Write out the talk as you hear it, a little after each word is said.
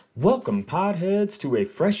Welcome, Podheads, to a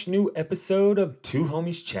fresh new episode of Two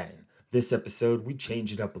Homies Chatting. This episode, we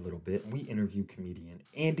change it up a little bit and we interview comedian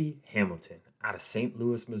Andy Hamilton out of St.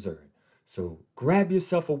 Louis, Missouri. So grab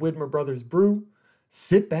yourself a Widmer Brothers brew,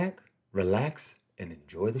 sit back, relax, and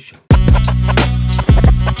enjoy the show.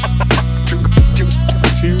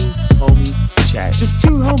 Two Homies Chat. Just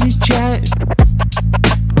two homies chatting.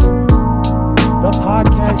 The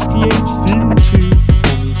podcast THC. Two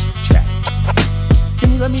Homies Chatting.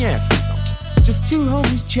 Can you let me ask you something? Just two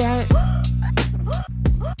homies chat.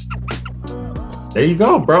 There you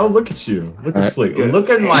go, bro. Look at you. Looking slick.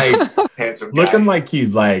 Looking like handsome guy. looking like you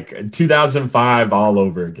like 2005 all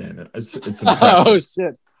over again. It's impressive. Oh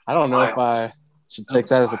shit. I don't know if I should take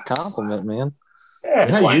that as a compliment, man.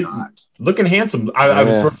 Yeah, you looking handsome. I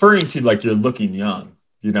was referring to like you're looking young.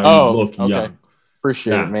 You know, you look young.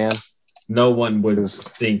 Appreciate it, man. No one would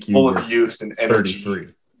think you full were of youth and energy.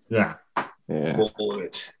 33. Yeah. Full of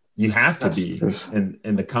it. You have to be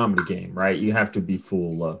in the comedy game, right? You have to be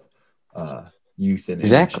full of youth and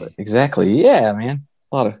energy. Exactly. Yeah, man.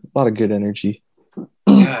 A lot of good energy.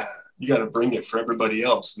 Yeah, you got to bring it for everybody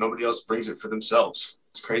else. Nobody else brings it for themselves.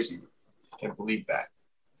 It's crazy. I can't believe that.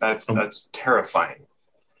 That's terrifying.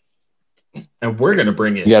 And we're gonna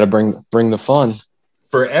bring it. You got to bring the fun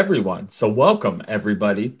for everyone. So welcome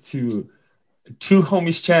everybody to Two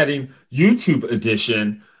Homies Chatting YouTube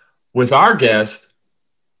edition with our guest,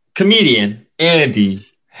 comedian Andy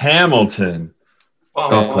Hamilton.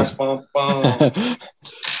 Thanks for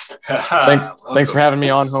having me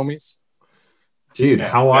on, homies. Dude,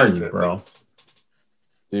 how are you, bro?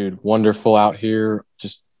 Dude, wonderful out here.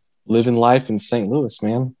 Just living life in St. Louis,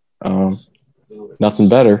 man. Nothing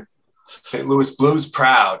better. St. Louis Blues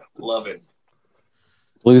proud. Love it.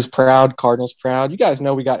 Blues proud, Cardinals proud. You guys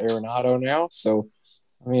know we got Arenado now, so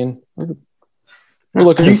I mean, we're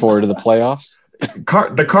looking forward to the playoffs.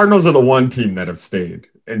 The Cardinals are the one team that have stayed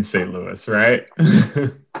in St. Louis, right?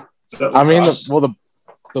 I mean,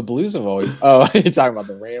 the Blues have always. Oh, you're talking about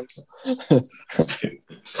the Rams?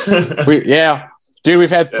 Dude,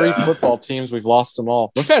 we've had 3 football teams. We've lost them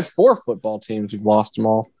all. We've had 4 football teams. We've lost them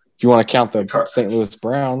all. If you want to count the St. Louis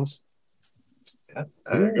Browns. Yeah,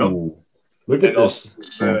 there you go. Look at this.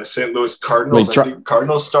 The St. Louis Cardinals. I think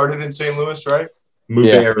Cardinals started in St. Louis, right? Moved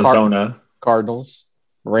to Arizona. Cardinals.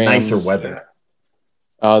 Rams. Nicer weather.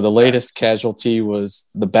 The latest casualty was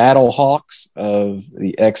the Battle Hawks of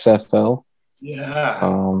the XFL.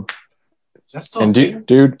 Yeah. That's still and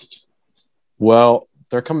dude, well,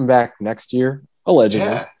 they're coming back next year, allegedly.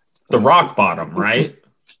 Yeah. The rock bottom, right?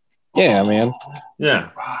 Yeah, man.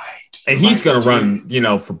 Yeah. Right. And he's going to run,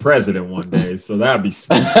 for president one day. So that'd be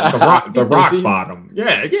sweet. The rock bottom.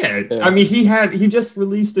 Yeah. I mean, he just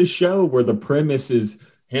released a show where the premise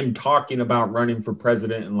is him talking about running for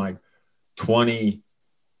president in like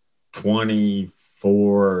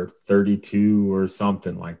 2024, 32 or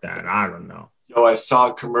something like that. I don't know. Yo, I saw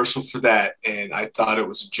a commercial for that and I thought it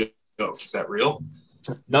was a joke. Is that real?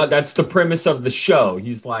 No, that's the premise of the show.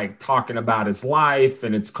 He's like talking about his life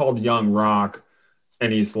and it's called Young Rock.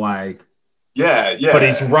 And he's like, yeah. But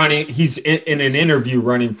he's in an interview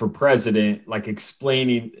running for president, like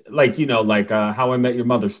explaining, like, How I Met Your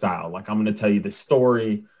Mother style. Like, I'm going to tell you the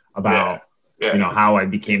story about, how I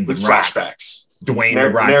became with flashbacks. Dwayne The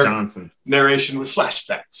Rock Johnson. Narration with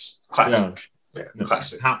flashbacks. Classic. Yeah,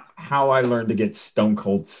 classic. How I learned to get stone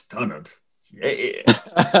cold stunned. Yeah.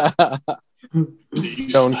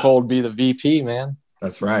 Stone Cold be the VP, man.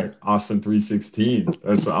 That's right. Austin 316.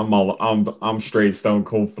 I'm straight stone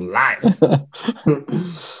cold for life.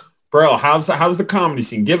 Bro, how's the comedy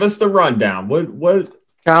scene? Give us the rundown. What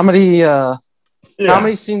comedy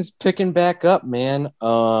comedy scene's picking back up, man.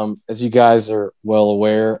 As you guys are well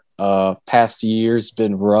aware, past year's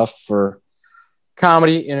been rough for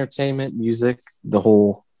comedy, entertainment, music, the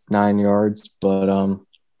whole 9 yards. But I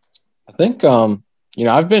think I've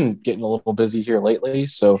been getting a little busy here lately,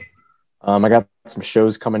 so I got some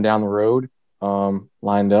shows coming down the road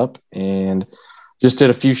lined up, and just did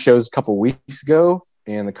a few shows a couple weeks ago,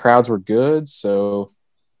 and the crowds were good. So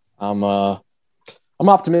I'm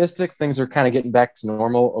optimistic things are kind of getting back to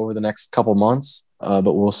normal over the next couple months,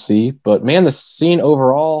 but we'll see. But man, the scene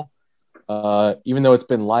overall, even though it's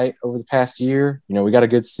been light over the past year, we got a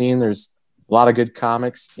good scene. There's a lot of good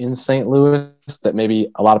comics in St. Louis that maybe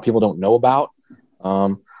a lot of people don't know about.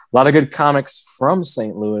 A lot of good comics from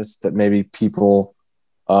St. Louis that maybe people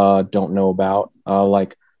don't know about,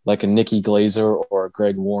 like a Nikki Glazer or a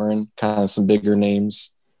Greg Warren, kind of some bigger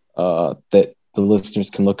names that the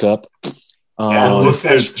listeners can look up. Look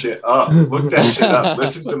that shit up.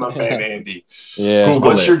 Listen to my man Andy. Yeah. So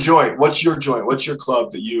what's your joint? What's your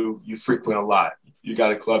club that you frequent a lot? you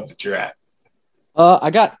got a club that you're at? I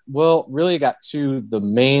got two. The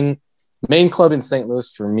main club in St. Louis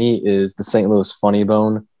for me is the St. Louis Funny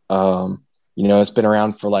Bone. It's been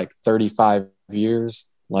around for like 35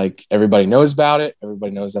 years. Like everybody knows about it.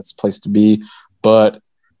 Everybody knows that's the place to be. But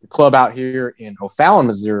the club out here in O'Fallon,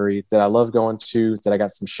 Missouri, that I love going to, that I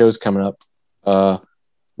got some shows coming up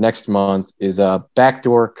next month, is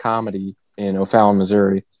Backdoor Comedy in O'Fallon,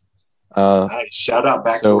 Missouri. Nice. Shout out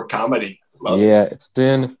Backdoor Comedy. Love it. It's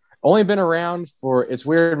only been around for, it's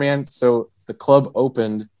weird, man. So the club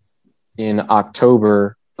opened in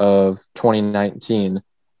October of 2019.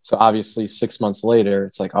 So obviously 6 months later,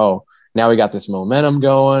 it's like, oh, now we got this momentum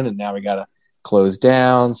going and now we got to close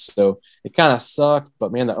down. So it kind of sucked,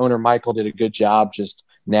 but man, the owner, Michael, did a good job just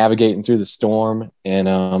navigating through the storm.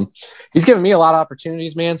 And he's given me a lot of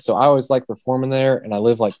opportunities, man. So I always like performing there, and I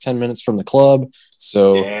live like 10 minutes from the club.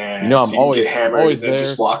 So, I'm always there.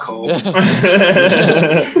 Just walk home. I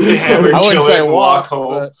wouldn't say walk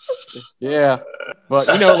home. But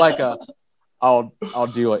I'll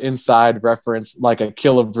do an inside reference, like a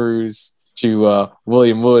Killabrews to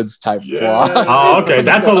William Woods type walk. Oh, okay.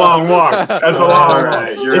 That's a long walk. That's a long walk.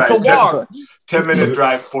 You're right. It's a walk. 10-minute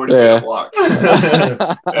drive, 40-minute walk.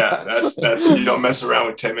 That's you don't mess around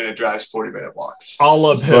with 10-minute drives, 40-minute walks. All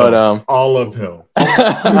uphill. All uphill.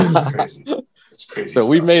 Crazy. It's crazy. So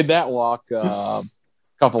we made that walk a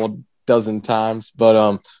couple of dozen times.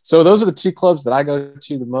 But so those are the two clubs that I go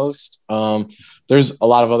to the most. There's a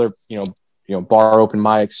lot of other, bar open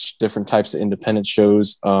mics, different types of independent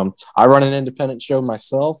shows. I run an independent show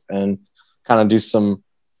myself and kind of do some,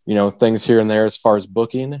 things here and there as far as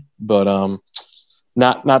booking, but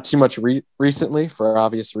not too much recently for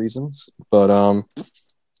obvious reasons. But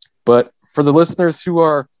for the listeners who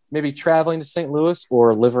are maybe traveling to St. Louis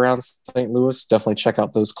or live around St. Louis, definitely check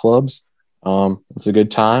out those clubs. It's a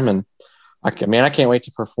good time, and I can't wait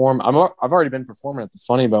to perform. I've already been performing at the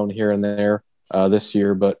Funny Bone here and there this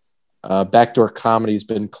year, but Backdoor Comedy's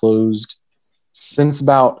been closed since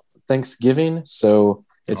about Thanksgiving, so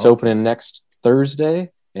it's opening next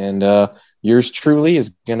Thursday, and yours truly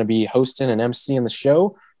is going to be hosting and emceeing the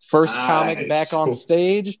show. First comic back on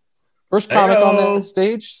stage. First comic on that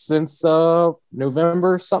stage since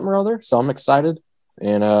November something or other. So I'm excited,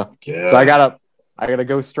 and so I gotta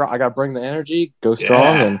go strong. I gotta bring the energy, go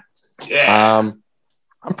strong, and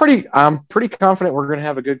I'm pretty confident we're gonna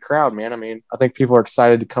have a good crowd, man. I mean, I think people are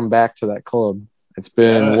excited to come back to that club. It's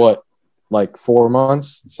been like 4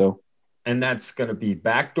 months, so. And that's gonna be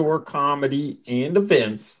Backdoor Comedy and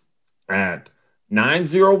Events at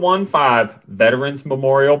 9015 Veterans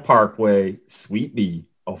Memorial Parkway, Suite B,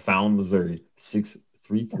 O'Fallon, Missouri,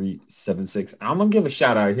 63376. I'm gonna give a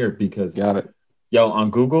shout out here because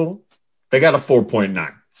on Google, they got a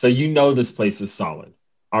 4.9. So this place is solid.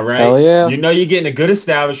 All right. Hell yeah. You're getting a good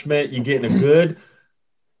establishment, you're getting a good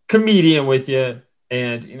comedian with you.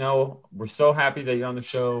 And we're so happy that you're on the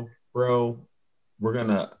show, bro. We're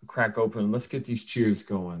gonna crack open. Let's get these cheers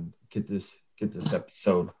going. Get this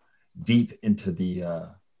episode deep into the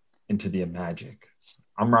magic.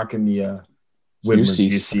 I'm rocking the Widmer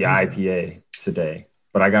Juicy IPA today,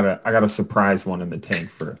 but I got a surprise one in the tank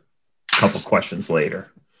for a couple questions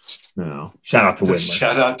later. Shout out to Widmer.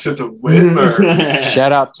 Shout out to the Widmer.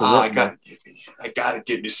 Shout out to Widmer. I gotta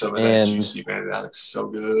get me some of that juicy, man. That looks so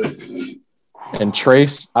good. And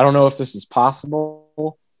Trace, I don't know if this is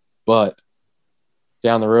possible, but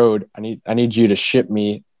down the road, I need you to ship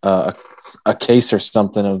me a case or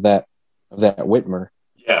something of that Widmer.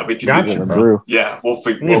 Yeah, we can do that, bro. Yeah, we'll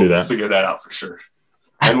figure that out for sure.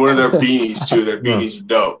 And one of their beanies too. Their beanies are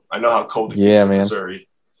dope. I know how cold it gets in Missouri.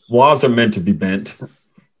 Laws are meant to be bent.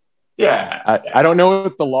 Yeah. I don't know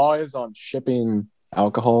what the law is on shipping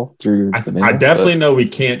alcohol through the mail. I definitely know we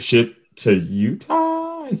can't ship to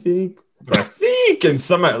Utah, I think. But I think in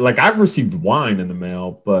some, I've received wine in the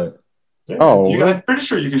mail, but I'm pretty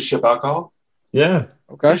sure you can ship alcohol. Yeah.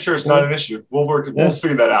 Okay. Pretty sure it's not an issue. We'll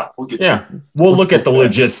figure that out. We'll get you. We'll look at the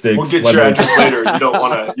logistics. We'll get your address later. You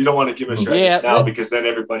don't want to give us your address now because then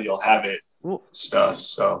everybody will have it. Stuff.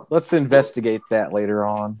 So let's investigate that later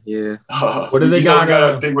on. Yeah. What do they got? We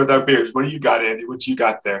got a thing with our beers. What do you got, Andy? What you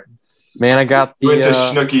got there? Man, I got you went to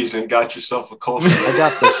Schnuckies and got yourself a Kolsch. I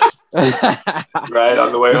got the right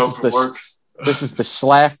on the way home from work. This is the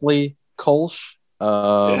Schlafly Kolsch.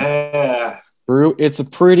 Brew. It's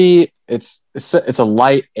a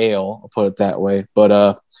light ale. I'll put it that way.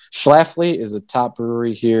 But Schlafly is a top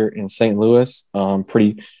brewery here in St. Louis.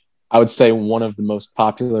 I would say one of the most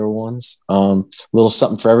popular ones. A little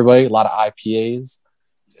something for everybody. A lot of IPAs,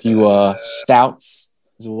 a few stouts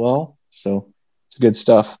as well. So it's good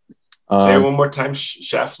stuff. Say it one more time.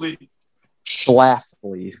 Schlafly.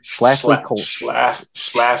 Schlafly. Schlafly Colts.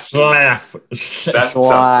 Schlafly. That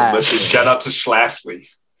sounds delicious. Shout out to Schlafly.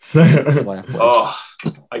 Oh,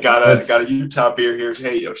 I got a Utah beer here.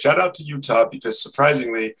 Hey, shout out to Utah because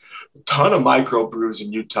surprisingly, a ton of microbrews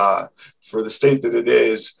in Utah for the state that it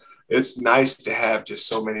is. It's nice to have just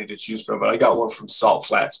so many to choose from. But I got one from Salt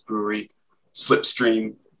Flats Brewery,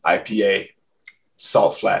 Slipstream IPA,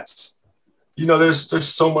 Salt Flats. You know, there's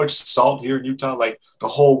so much salt here in Utah. Like the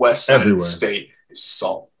whole west side of the state is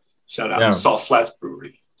salt. Shout out Salt Flats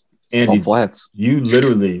Brewery. Andy, Salt Flats. You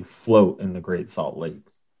literally float in the Great Salt Lake.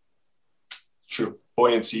 True.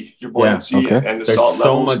 Buoyancy. Your buoyancy and the There's salt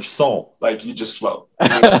so levels. much salt. Like you just float.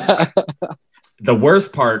 The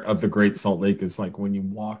worst part of the Great Salt Lake is like when you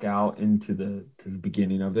walk out into the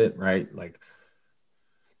beginning of it, right? Like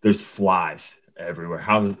there's flies everywhere.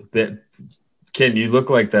 How's that? Ken, you look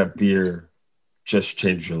like that beer just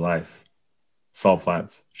changed your life. Salt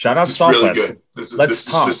Flats. Shout out to Salt really Flats. Good. This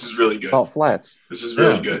is really good. Salt Flats. This is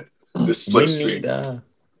really good. This Slipstream.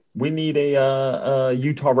 We need a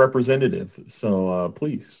Utah representative. So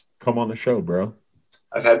please come on the show, bro.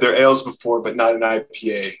 I've had their ales before, but not an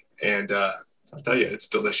IPA. And I'll tell you, it's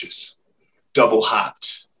delicious. Double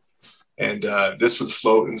hopped. And this would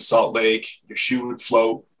float in Salt Lake. Your shoe would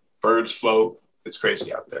float. Birds float. It's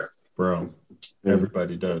crazy out there. Bro,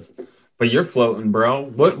 everybody does. But you're floating, bro.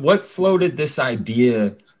 What floated this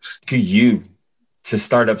idea to you to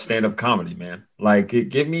start up stand-up comedy, man? Like,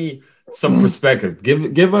 give me some perspective.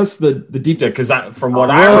 Give us the deep dive, because from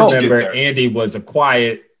what I remember, Andy was a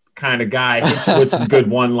quiet kind of guy, hit you with some good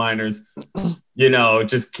one-liners. You know,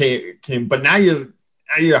 just came. But now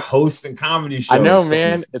you're hosting comedy shows. I know,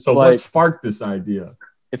 man. It's so like, what sparked this idea?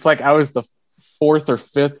 It's like I was the fourth or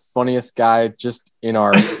fifth funniest guy just in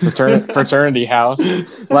our fraternity house.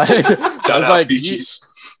 Like, I was like,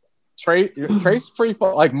 Trace pretty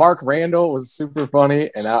fun. Like Mark Randall was super funny,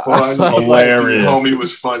 and hilarious. Homie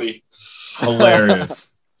was funny,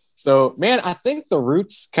 hilarious. So, man, I think the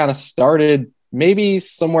roots kind of started maybe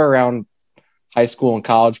somewhere around high school and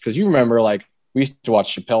college, because you remember, like, we used to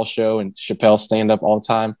watch Chappelle Show and Chappelle stand up all the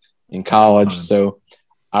time in college. So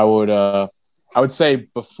I would say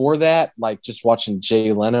before that, like just watching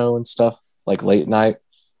Jay Leno and stuff, like late night,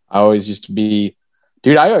 I always used to be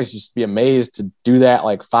amazed to do that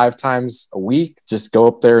like 5 times a week, just go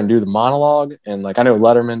up there and do the monologue. And like, I know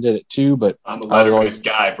Letterman did it too, but I'm a Letterman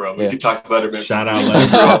guy, bro. We could talk Letterman. Shout out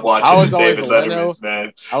Letterman. Watching David Letterman's,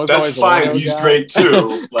 man. That's fine. He's great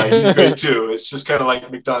too. Like, he's great too. It's just kind of like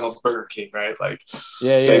McDonald's, Burger King, right? Like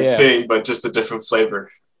same thing, but just a different flavor.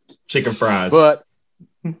 Chicken fries. But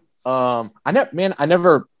I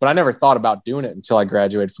never thought about doing it until I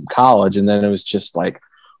graduated from college. And then it was just like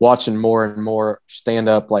watching more and more stand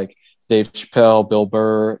up, like Dave Chappelle, Bill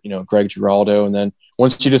Burr, you know, Greg Giraldo. And then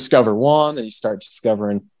once you discover one, then you start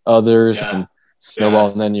discovering others and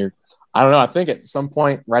snowball. And then I don't know. I think at some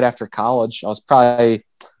point right after college, I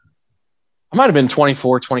might've been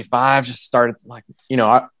 24, 25, just started like, you know,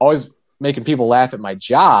 I always making people laugh at my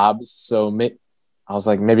jobs. So I was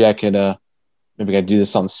like, maybe I could do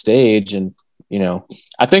this on stage. And, you know,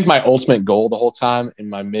 I think my ultimate goal the whole time in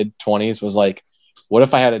my mid-20s was like, what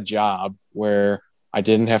if I had a job where I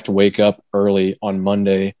didn't have to wake up early on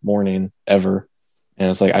Monday morning ever? And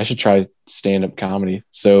it's like, I should try stand-up comedy.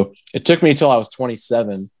 So it took me till I was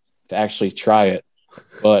 27 to actually try it.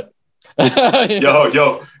 But yo, can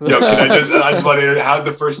I just want to know, how did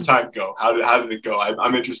the first time go? How did it go?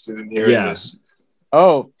 I'm interested in hearing this.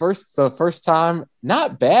 Oh, the first time,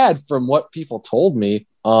 not bad from what people told me.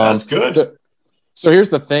 That's good. So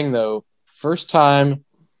here's the thing, though. First time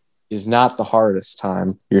is not the hardest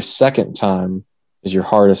time. Your second time is your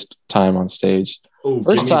hardest time on stage. Oh,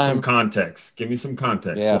 give me some context. Give me some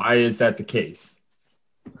context. Yeah. Why is that the case?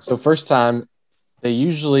 So first time, they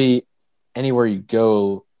usually, anywhere you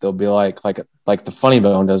go, they'll be like the Funny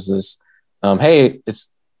Bone does this. Hey,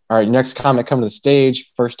 it's all right. Next comic come to the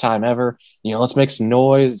stage, first time ever. You know, let's make some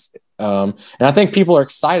noise. And I think people are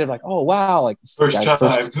excited, like, oh wow, like this first time.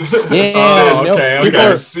 I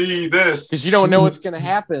gotta see this because you don't know what's gonna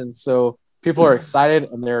happen. So people are excited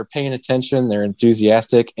and they're paying attention, they're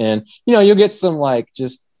enthusiastic, and you know, you'll get some like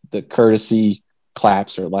just the courtesy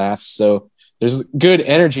claps or laughs. So there's good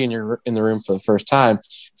energy in the room for the first time.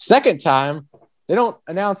 Second time, they don't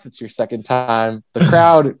announce it's your second time. The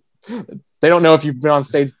crowd, they don't know if you've been on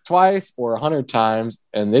stage twice or 100 times,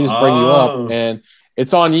 and they just bring you up, and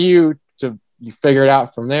it's on you you figure it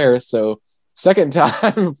out from there. So second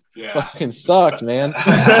time fucking sucked, man.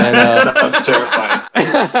 Sounds terrifying.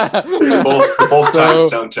 both times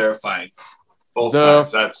sound terrifying. Both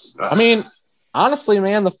times. That's. I mean, honestly,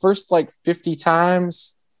 man, the first like 50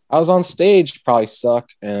 times I was on stage probably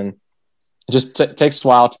sucked, and it just takes a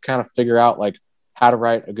while to kind of figure out like how to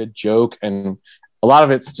write a good joke, and a lot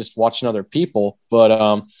of it's just watching other people.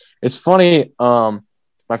 But it's funny.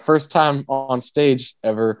 My first time on stage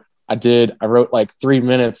ever, I wrote like 3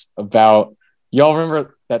 minutes about. Y'all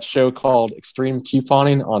remember that show called Extreme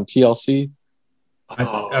Couponing on TLC?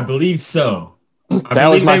 I believe so. That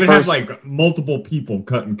was my first. Have like multiple people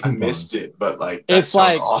cutting coupons. I missed it, but like it's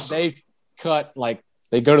like awesome. They cut like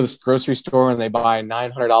they go to this grocery store and they buy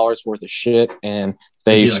 $900 worth of shit, and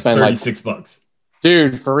they spend like $36.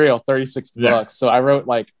 Dude, for real, $36. So I wrote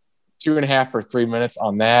like 2.5 or 3 minutes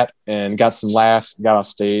on that and got some laughs, got off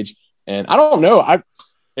stage. And I don't know,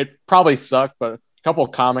 it probably sucked, but a couple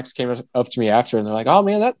of comics came up to me after and they're like, "Oh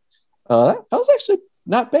man, that was actually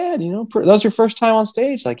not bad, you know. That was your first time on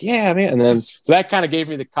stage." Like, yeah, man. And then so that kind of gave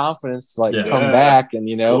me the confidence to like come back and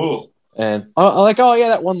and like, oh yeah,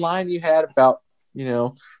 that one line you had about,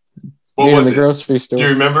 what was in the grocery store. Do you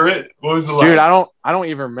remember it? What was the line? Dude, I don't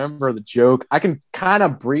even remember the joke. I can kind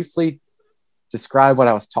of briefly describe what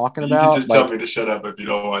I was talking about. You can just tell me to shut up if you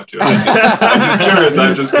don't want to. I'm just curious.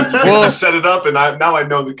 You set it up, and now I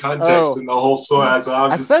know the context and the whole story. So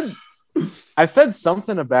I said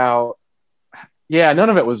something about. Yeah, none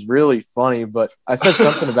of it was really funny, but I said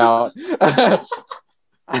something about.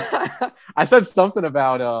 I said something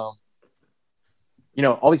about all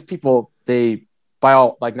these people, they buy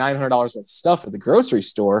all like $900 worth of stuff at the grocery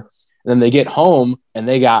store, and then they get home and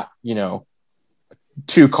they got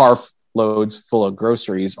 2 car loads full of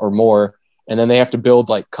groceries or more, and then they have to build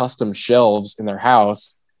like custom shelves in their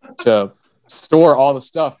house to store all the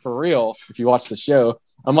stuff for real. If you watch the show,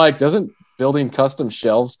 I'm like, doesn't building custom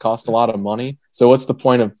shelves cost a lot of money? So what's the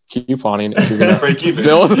point of couponing if you're going to break even?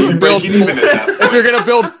 If you're going to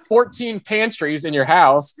build 14 pantries in your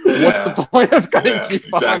house, what's the point of cutting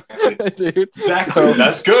coupons, exactly. Dude? Exactly. So,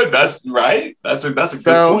 that's good. That's right. That's a good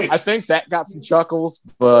point. I think that got some chuckles,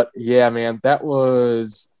 but yeah, man, that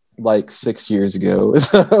was like 6 years ago.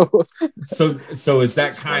 So is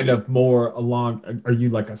that kind of more along, are you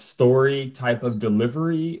like a story type of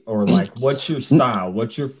delivery, or like what's your style,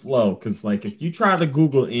 what's your flow? Because like if you try to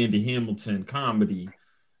Google Andy Hamilton comedy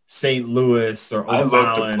St. Louis or Oak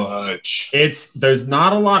Island, there's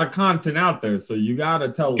not a lot of content out there, so you gotta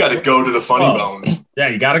go to the funny bone. Yeah,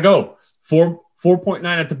 you gotta go 4.9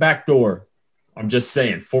 at the back door. I'm just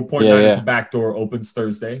saying 4.9 at the back door. Opens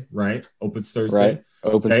Thursday, right? Thursday.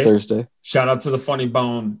 Thursday. Shout out to the Funny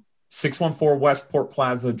Bone. 614 Westport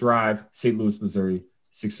Plaza Drive, St. Louis, Missouri,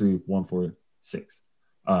 63146.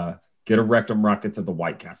 Get a Rectum Rockets at the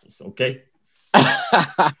White Castles, okay?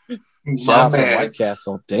 My man. White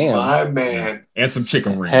Castle, damn. My man. And some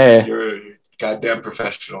chicken wings. Hey. You're a goddamn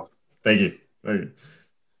professional. Thank you.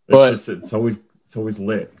 It's always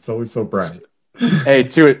lit. It's always so bright. Hey,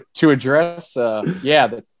 to address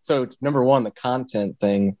so number one, the content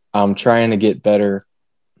thing, I'm trying to get better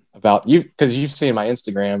about you, because you've seen my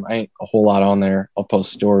Instagram. I ain't a whole lot on there. I'll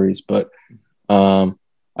post stories, but I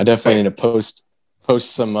definitely need to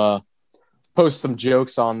post some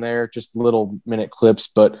jokes on there, just little minute clips.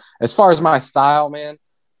 But as far as my style, man,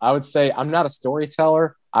 I would say I'm not a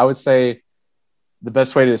storyteller. I would say the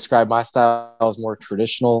best way to describe my style is more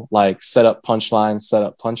traditional, like set up punchline.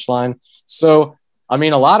 So, I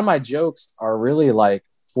mean, a lot of my jokes are really like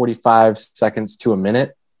 45 seconds to a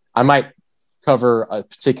minute. I might cover a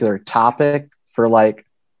particular topic for like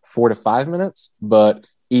 4 to 5 minutes, but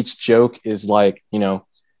each joke is like,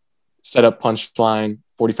 set up punchline,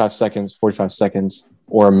 45 seconds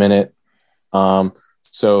or a minute. But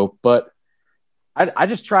I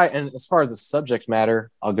just try, and as far as the subject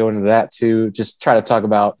matter, I'll go into that too. Just try to talk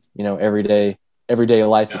about, everyday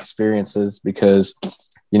life experiences, because,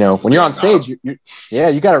 when you're on stage, you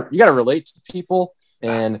gotta relate to people.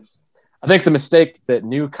 And I think the mistake that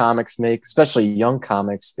new comics make, especially young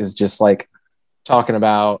comics, is just like talking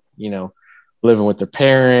about, living with their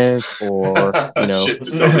parents, or shit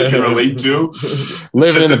that nobody can relate to.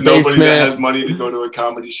 Living in the basement. Nobody that has money to go to a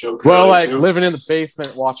comedy show. Well, like living in the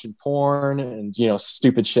basement, watching porn, and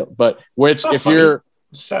stupid shit. But you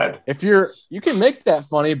can make that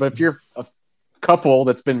funny. But if you're a couple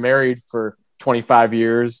that's been married for 25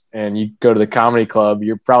 years and you go to the comedy club,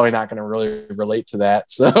 you're probably not going to really relate to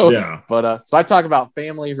that. So yeah. But so I talk about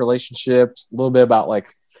family, relationships, a little bit about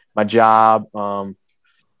like my job.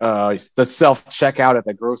 The self-checkout at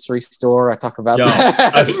the grocery store. I talk about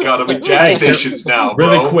that. It's gotta be gas stations now,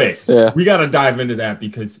 bro. Really quick. Yeah. We got to dive into that,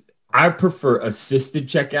 because I prefer assisted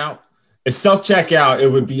checkout. A self-checkout, it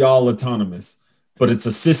would be all autonomous, but it's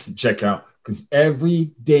assisted checkout, because every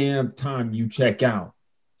damn time you check out,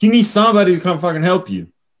 you need somebody to come fucking help you.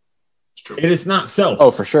 It's true. It is not self.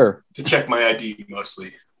 Oh, for sure. To check my ID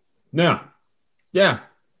mostly. No. Yeah.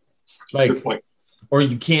 Like, good point. Or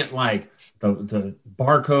you can't like the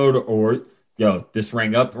barcode or this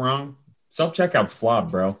rang up wrong. Self checkout's flawed,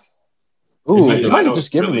 bro. Ooh, you might have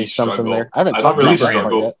just given me something there. I haven't talked about that yet. I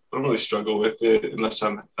don't really struggle with it unless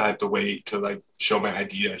I have to wait to like show my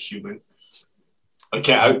ID to a human.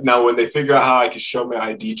 Now when they figure out how I can show my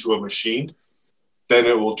ID to a machine, then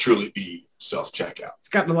it will truly be self-checkout. It's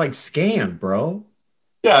got to like scan, bro.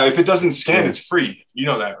 Yeah, if it doesn't scan, it's free. You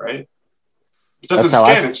know that, right? If it doesn't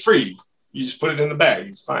scan, it's free. You just put it in the bag.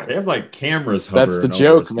 It's fine. They have like cameras. That's the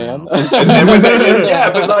joke, man. and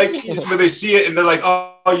but like when they see it and they're like,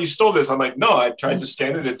 "Oh, you stole this," I'm like, "No, I tried to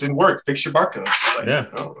scan it. It didn't work. Fix your barcode." Like, yeah.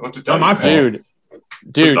 I don't know what to tell you,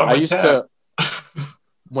 dude. I used to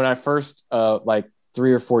when I first like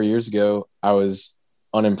 3 or 4 years ago, I was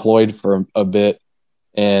unemployed for a bit,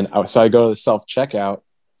 and so I go to the self checkout.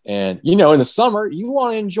 And, in the summer, you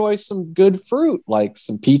want to enjoy some good fruit, like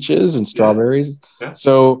some peaches and strawberries. Yeah.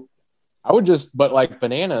 So I would but like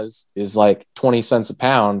bananas is like 20 cents a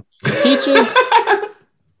pound. Peaches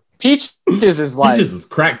is like. Peaches is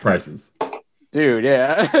crack prices. Dude,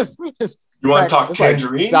 yeah. You want to talk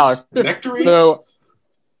tangerines? Like nectarines?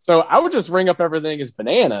 So I would just ring up everything as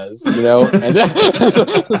bananas, and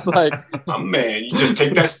it's like, oh man, you just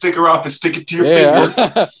take that sticker off and stick it to your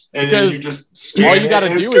finger, and then you just scan all you got to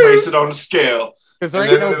do is place it on the scale. Because there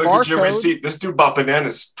and ain't then no look barcode. At your receipt. This dude bought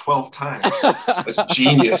bananas 12 times. That's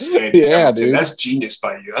genius, man. Yeah, dude. That's genius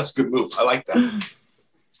by you. That's a good move. I like that.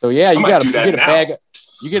 So yeah, you get a bag.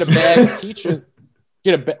 You get a bag of peaches.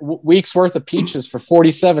 Get a week's worth of peaches for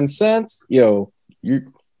 47 cents.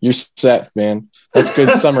 You're set, man. That's good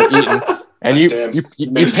summer eating. And you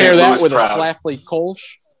pair that with a Schlafly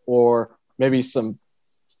Kolsch or maybe some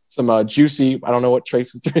juicy. I don't know what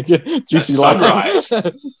Trace is drinking. Juicy Sunrise.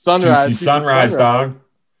 Juicy sunrise, dog.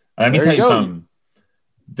 Let me tell you something.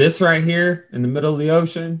 This right here in the middle of the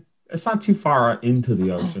ocean, it's not too far into the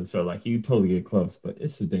ocean, so like you totally get close. But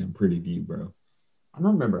it's a damn pretty view, bro. I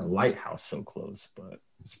don't remember a lighthouse so close, but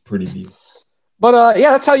it's a pretty view. But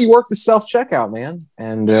that's how you work the self checkout, man.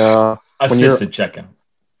 And assisted checkout.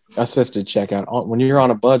 Assisted checkout when you're on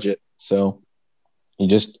a budget. So you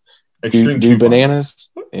just do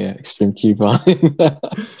bananas. Yeah, extreme coupon.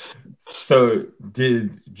 So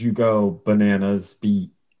did you go bananas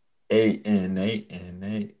BANANA?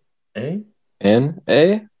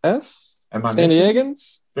 NAS? Am I San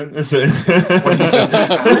Diegans? 20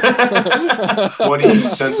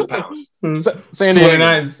 cents a pound. San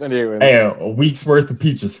Diego. Hey, a week's worth of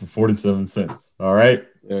peaches for 47 cents. All right.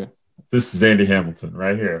 Yeah. This is Andy Hamilton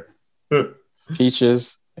right here.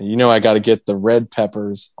 Peaches. And I got to get the red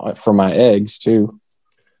peppers for my eggs too.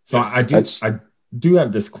 So I do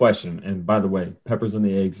have this question. And by the way, peppers in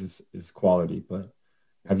the eggs is quality, but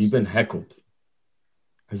have you been heckled?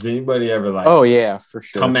 Has anybody ever oh yeah, for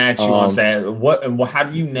sure, come at you and say how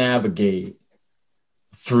do you navigate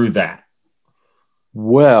through that?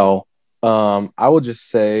 Well, I will just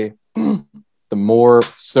say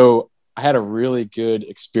so I had a really good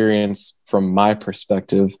experience from my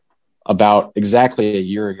perspective about exactly a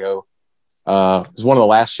year ago. It was one of the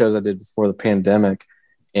last shows I did before the pandemic,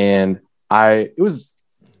 and I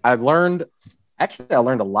learned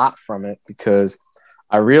a lot from it because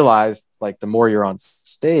I realized like the more you're on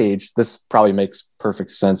stage, this probably makes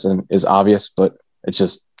perfect sense and is obvious, but it's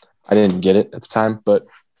just, I didn't get it at the time. But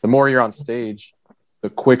the more you're on stage, the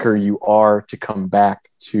quicker you are to come back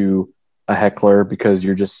to a heckler because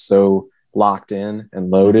you're just so locked in and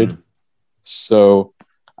loaded. Mm-hmm. So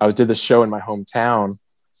I did this show in my hometown,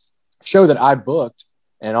 show that I booked,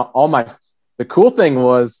 and the cool thing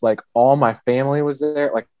was like all my family was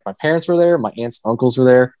there. Like my parents were there, my aunts, uncles were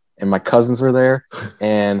there, and my cousins were there.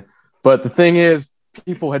 But the thing is,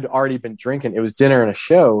 people had already been drinking. It was dinner and a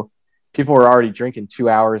show. People were already drinking 2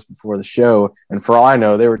 hours before the show. And for all I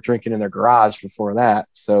know, they were drinking in their garage before that.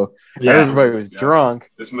 So everybody was drunk.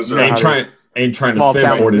 This Missouri ain't trying to spend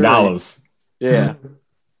 $40. Yeah.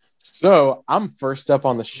 So I'm first up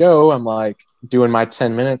on the show. I'm like doing my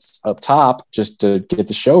 10 minutes up top just to get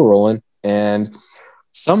the show rolling. And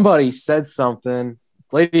somebody said something.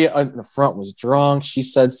 Lady in the front was drunk. She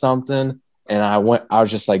said something, and I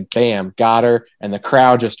was just like, bam, got her. And the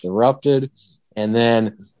crowd just erupted. And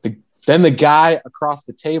then the guy across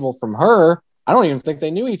the table from her, I don't even think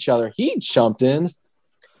they knew each other. He jumped in,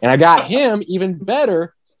 and I got him even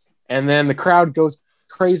better. And then the crowd goes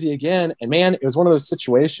crazy again. And man, it was one of those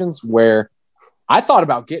situations where I thought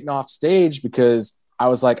about getting off stage because I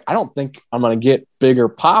was like, I don't think I'm going to get bigger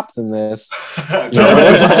pop than this. That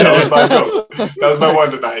was my joke. That was my one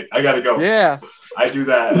tonight. I got to go. Yeah. I do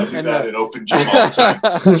that. I do that in open gym all the time.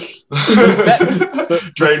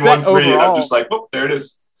 Drain 1-3, overall, and I'm just like, oh, there it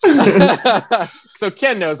is. So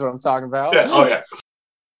Ken knows what I'm talking about. Yeah. Oh yeah.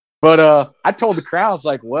 But I told the crowd, I was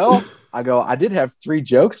like, well, I did have 3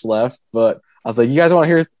 jokes left, but I was like, you guys want to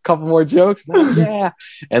hear a couple more jokes? And like, yeah.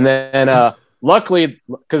 And then luckily,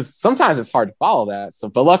 because sometimes it's hard to follow that.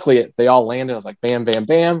 But luckily they all landed. I was like, bam, bam,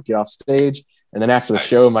 bam, get off stage. And then after the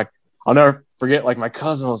show, I'm like, I'll never forget, like my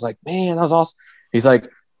cousin was like, man, that was awesome. He's like,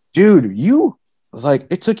 dude, I was like,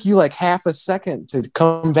 it took you like half a second to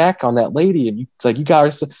come back on that lady. And you got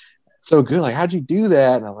her so good. Like, how'd you do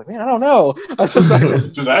that? And I was like, man, I don't know. I was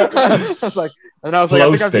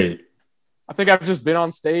like, I think I've just been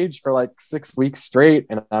on stage for like 6 weeks straight,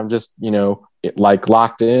 and I'm just, like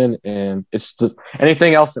locked in. And it's just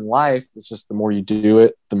anything else in life. It's just the more you do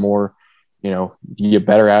it, the more, you get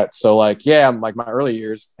better at it. So like, yeah, I'm like my early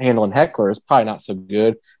years handling hecklers probably not so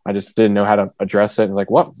good. I just didn't know how to address it. And like,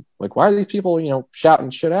 what, like, why are these people, shouting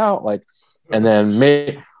shit out? Like, and then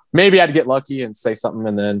maybe I'd get lucky and say something.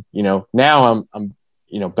 And then, now I'm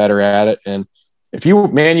better at it. And if you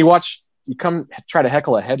come try to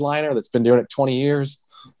heckle a headliner that's been doing it 20 years,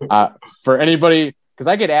 for anybody, because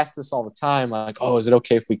I get asked this all the time, like, oh, is it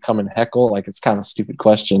okay if we come and heckle? Like, it's kind of a stupid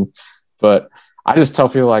question, but I just tell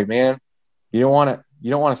people like, man, you don't want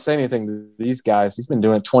to say anything to these guys. He's been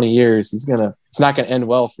doing it 20 years. It's not gonna end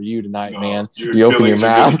well for you tonight, man. You open your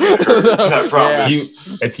mouth. I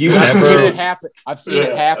promise. Yeah. If you ever, I've seen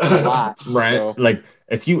it happen a lot. Right. So. Like,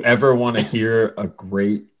 if you ever want to hear a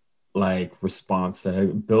great response to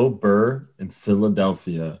Bill Burr in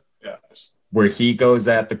Philadelphia, yes, where he goes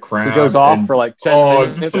at the crowd. He goes off for like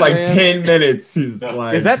 10 minutes. For like 10 minutes. He's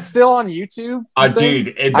like, is that still on YouTube?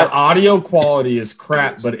 Dude, the audio quality is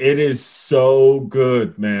crap, but it is so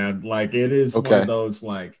good, man. Like, it is one of those,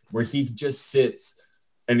 like, where he just sits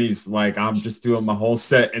and he's like, I'm just doing my whole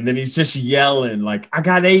set. And then he's just yelling, like, I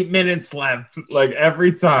got 8 minutes left. Like,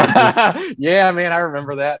 every time. Yeah, man, I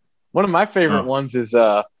remember that. One of my favorite ones is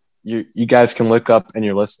you guys can look up, and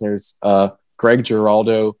your listeners, Greg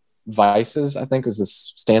Giraldo Vices, I think, was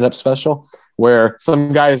this stand-up special where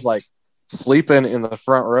some guy is like sleeping in the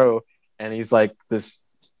front row, and he's like this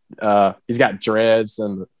he's got dreads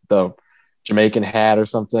and the Jamaican hat or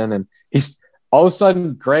something, and he's all of a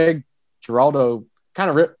sudden Greg Giraldo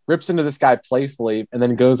kind of rips into this guy playfully, and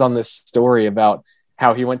then goes on this story about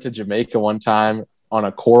how he went to Jamaica one time on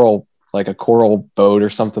a coral boat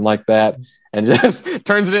or something like that, and just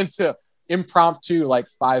turns it into impromptu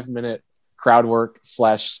 5-minute crowd work /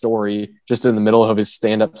 story just in the middle of his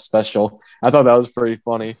stand-up special. I thought that was pretty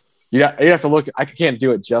funny. You have to look. I can't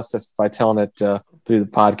do it justice by telling it through the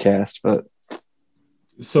podcast, but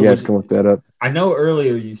so you guys can look that up. I know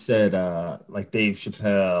earlier you said like Dave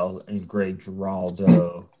Chappelle and Greg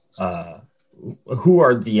Giraldo. Who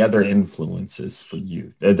are the other influences for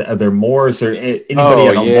you? Are there more? Is there anybody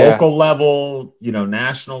at a local level,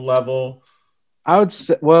 national level? I would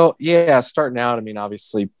say, well, yeah, starting out, I mean,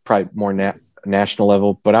 obviously probably more national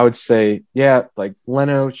level, but I would say, yeah, like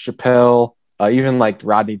Leno, Chappelle, even like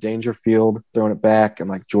Rodney Dangerfield throwing it back, and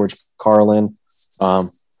like George Carlin,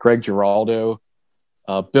 Greg Giraldo,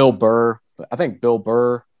 Bill Burr. I think Bill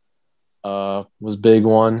Burr was a big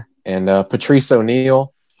one, and Patrice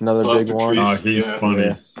O'Neal, another big one. Oh, he's funny.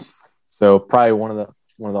 Yeah. So probably one of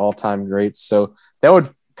the all-time greats. So that would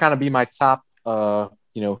kind of be my top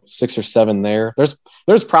 6 or 7 there.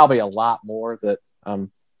 There's probably a lot more that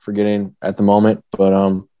I'm forgetting at the moment, but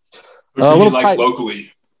who do you like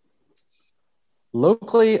locally?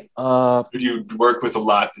 Locally, who do you work with a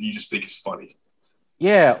lot that you just think is funny?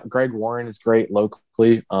 Yeah, Greg Warren is great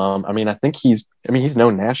locally. I mean, I think he's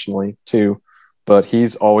known nationally too, but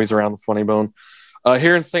he's always around the funny bone.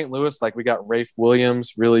 Here in St. Louis, like we got Rafe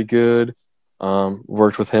Williams, really good.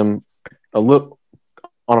 Worked with him a little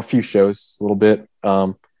on a few shows, a little bit.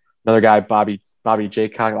 Another guy, Bobby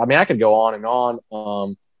Jaycock. I mean, I could go on and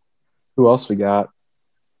on. Who else we got?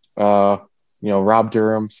 Rob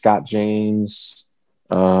Durham, Scott James.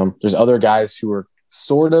 There's other guys who are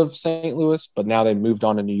sort of St. Louis, but now they moved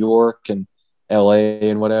on to New York and LA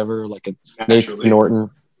and whatever, like Nathan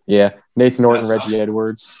Norton. Yeah, Nathan Norton, Reggie awesome.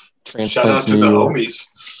 Edwards. Shout out to the homies.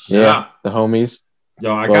 Yeah, the homies.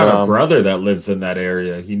 Yo, I got a brother that lives in that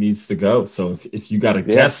area. He needs to go. So if you got a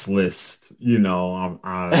guest list, he got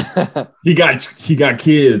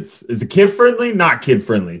kids. Is it kid friendly? Not kid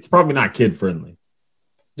friendly. It's probably not kid friendly.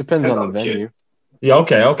 Depends on the venue. Yeah.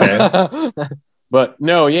 Okay. But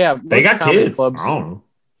no, yeah, they got kids. Clubs, I don't know.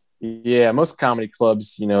 Yeah, most comedy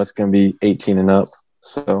clubs, it's going to be 18 and up.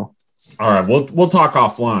 So, all right, we'll talk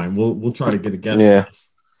offline. We'll try to get a guest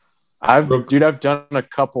list. I've done a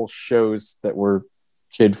couple shows that were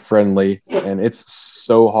kid friendly, and it's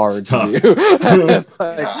so hard to do. It's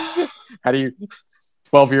like, how do you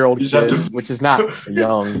 12-year-old kid, which is not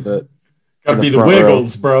young, but gotta be the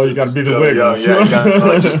Wiggles, bro. You gotta be the Wiggles. Yeah,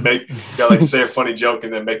 you gotta say a funny joke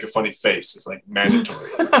and then make a funny face. It's like mandatory.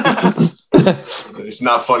 It's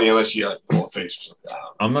not funny unless you pull a face or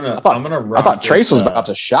something. I thought Trace was about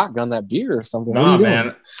to shotgun that beer or something. Nah,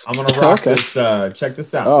 man. I'm gonna rock this. Check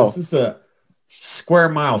this out. This is a Square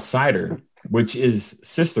Mile Cider, which is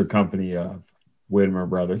sister company of Widmer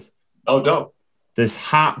Brothers. Oh, dope. This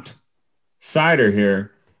hopped cider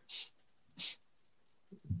here.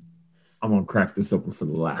 I'm gonna crack this open for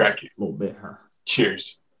the last little bit.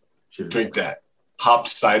 Cheers. Drink that. Hopped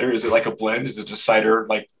cider. Is it like a blend? Is it a cider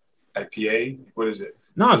like IPA? What is it?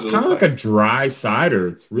 No, it's kind of like a dry cider.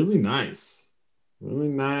 It's really nice. Really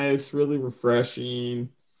nice, really refreshing.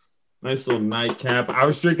 Nice little nightcap. I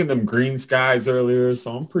was drinking them Green Skies earlier,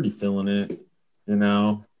 so I'm pretty feeling it. You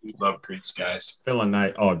know, love Green Skies. Feeling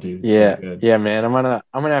night. Oh, dude. Yeah, so good. Yeah, man. I'm gonna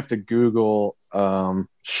have to Google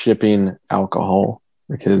shipping alcohol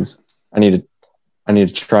because I need to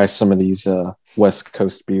try some of these West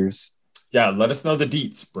Coast beers. Yeah, let us know the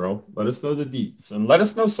deets, bro. Let us know the deets, and let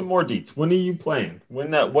us know some more deets. When are you playing?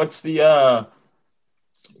 What's the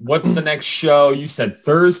next show? You said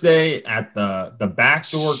Thursday at the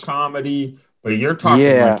Backdoor Comedy, but you're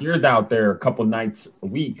talking like you're out there a couple nights a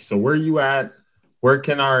week. So where are you at? Where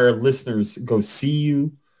can our listeners go see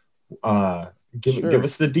you? Give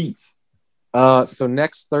us the deets. So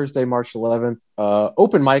next Thursday, March 11th,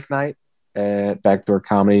 open mic night at Backdoor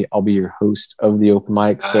Comedy. I'll be your host of the open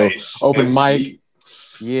mic. Nice. So open mic.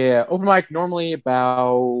 Yeah, open mic, normally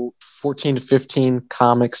about 14 to 15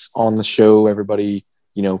 comics on the show. Everybody,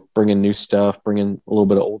 bringing new stuff, bringing a little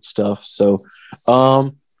bit of old stuff. So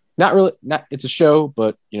it's a show,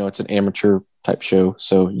 but it's an amateur type show.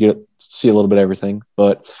 So you see a little bit of everything.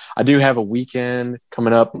 But I do have a weekend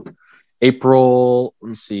coming up, April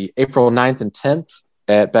 9th and 10th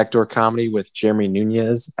at Backdoor Comedy with Jeremy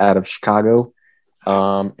Nunez out of Chicago.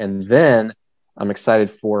 And then I'm excited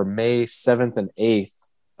for May 7th and 8th,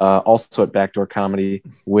 also at Backdoor Comedy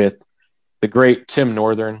with the great Tim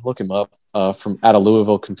Northern. Look him up, from out of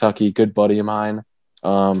Louisville, Kentucky. Good buddy of mine.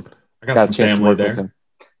 I got a chance to work with him.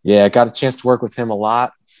 Yeah, I got a chance to work with him a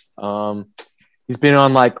lot. He's been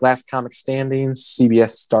on like Last Comic Standing, CBS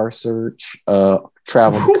Star Search,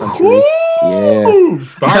 Travel the Country. Yeah,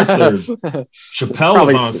 Star Search. Chappelle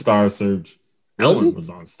was on Star Search. Ellen was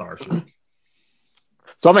on Star Search.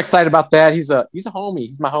 So I'm excited about that. He's a homie.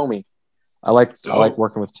 He's my homie. I like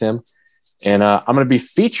working with Tim, and I'm going to be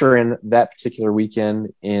featuring that particular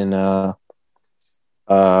weekend in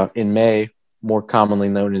May, more commonly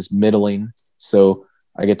known as middling. So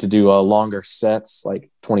I get to do longer sets,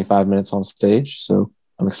 like 25 minutes on stage. So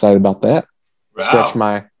I'm excited about that.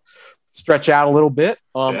 Wow. Stretch out a little bit.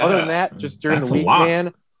 Other than that, just during the week,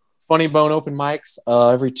 man, Funny Bone open mics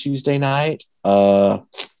every Tuesday night. I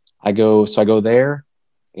go there,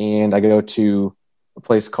 and I go to a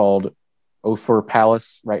place called Ophir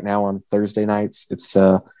Palace right now on Thursday nights. It's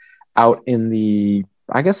out in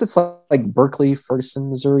I guess it's like Berkeley, Ferguson,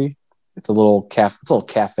 Missouri. It's a little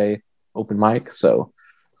cafe open mic. So,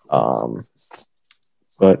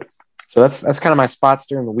 So that's kind of my spots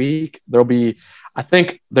during the week. I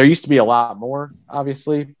think there used to be a lot more,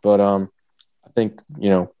 obviously, but I think,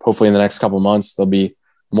 hopefully in the next couple of months, there'll be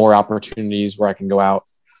more opportunities where I can go out.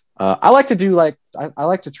 I like to do I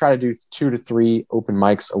like to try to do 2 to 3 open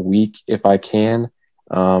mics a week if I can.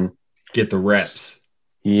 Get the reps.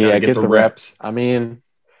 Yeah, get the reps. I mean,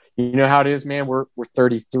 you know how it is, man. We're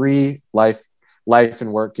 33. Life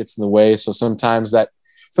and work gets in the way. So sometimes that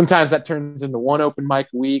turns into 1 open mic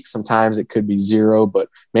a week. Sometimes it could be 0. But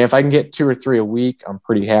man, if I can get 2 or 3 a week, I'm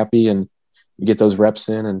pretty happy. And you get those reps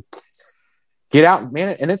in and get out,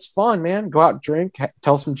 man. And it's fun, man. Go out, drink,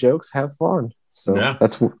 tell some jokes, have fun. So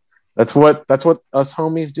that's what us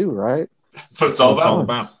homies do, right? That's what it's all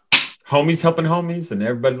about. Homies helping homies, and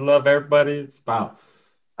everybody love everybody. It's about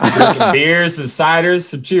drinking beers and ciders.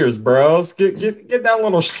 So cheers, bros. Get that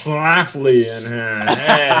little schlafly in here.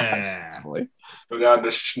 Yeah. Go down to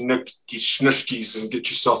Schnushki's and get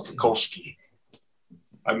yourself a Kolschki.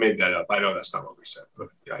 I made that up. I know that's not what we said, but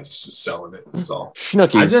I just was selling it. That's all.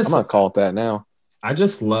 Schnuckies. I'm gonna call it that now. I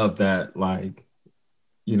just love that,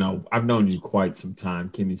 I've known you quite some time.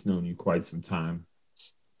 Kimmy's known you quite some time.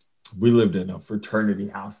 We lived in a fraternity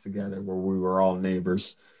house together where we were all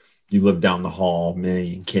neighbors. You lived down the hall,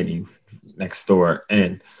 me and Kenny next door.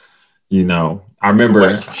 And, I remember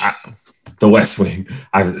The West Wing.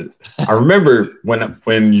 I remember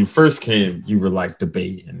when you first came, you were like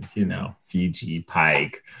debating, Fiji,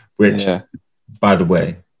 Pike, which, by the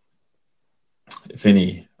way, if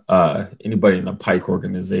anybody in the Pike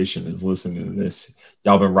organization is listening to this,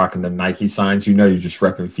 y'all been rocking the Nike signs. You're just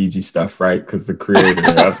repping Fiji stuff, right? Because the creator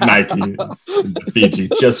of Nike is Fiji.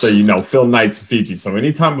 Just so you know, Phil Knight's Fiji. So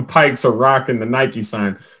anytime the Pikes are rocking the Nike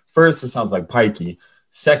sign, first, it sounds like Pikey.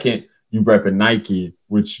 Second, you repping Nike,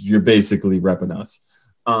 which you're basically repping us.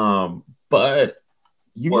 But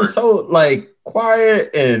you were so like quiet,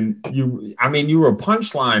 and you were a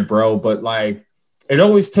punchline, bro. But like, it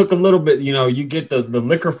always took a little bit, you get the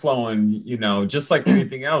liquor flowing, just like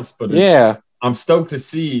anything else. But I'm stoked to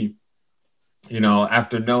see,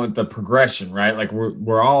 after knowing the progression, right? Like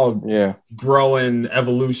we're all growing,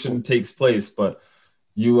 evolution takes place. But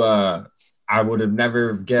I would have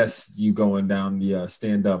never guessed you going down the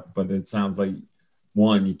stand up. But it sounds like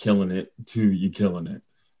 1, you're killing it. 2, you're killing it.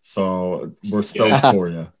 So we're stoked for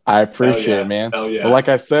you. I appreciate it, man. But like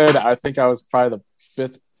I said, I think I was probably the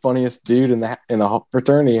 5th funniest dude in the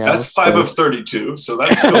fraternity house. That's 5 of 32, so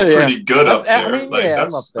that's still pretty good up there. I'm up there.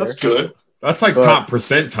 That's good. That's like top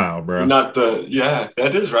percentile, bro. Not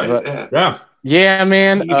that is right. But, yeah,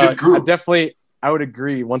 man. I would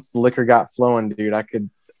agree. Once the liquor got flowing, dude, I could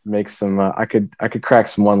make some. I could crack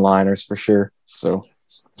some one-liners for sure. So,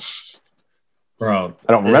 bro,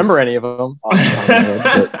 I don't remember any of them.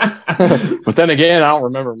 But then again, I don't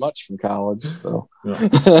remember much from college. So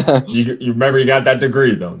you remember you got that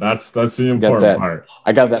degree though. That's the important part.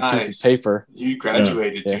 I got that piece of paper. You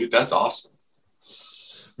graduated, dude. That's awesome.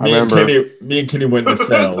 Me and Kenny went to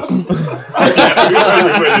sales. We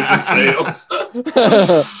went into sales.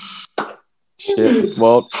 Shit.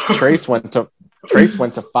 Well, Trace went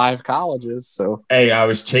to 5 colleges. So hey, I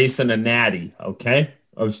was chasing a natty. Okay.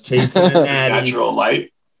 I was chasing a natty. Natural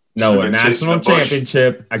light? No, a national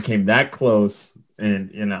championship. I came that close,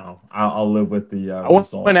 and I'll live with the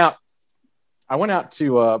result. I went out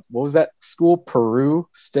to what was that school? Peru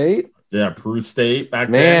State. Yeah, Peru State back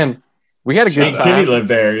then. Man, we had a good time. Kenny lived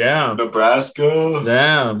there. Yeah, Nebraska.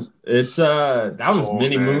 Yeah, it's that was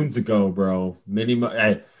many moons ago, bro.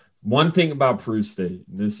 One thing about Peru State,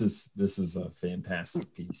 this is a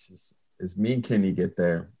fantastic piece. Is me and Kenny get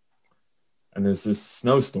there, and there's this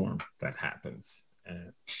snowstorm that happens,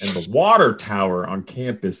 and the water tower on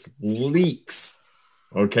campus leaks.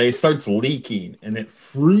 Okay, starts leaking, and it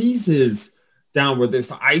freezes down where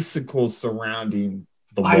there's icicles surrounding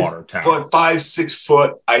the water tower. 5-6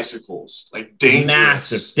 foot icicles, like dangerous,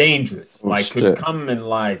 massive, dangerous. Could come and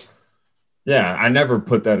like. Yeah, I never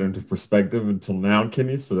put that into perspective until now,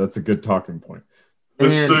 Kenny. So that's a good talking point.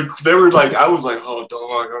 They were like, I was like, oh,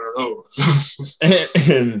 don't.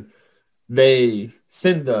 And they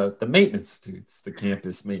send the maintenance students, the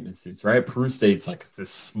campus maintenance students, right? Peru State's like this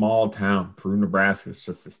small town. Peru, Nebraska is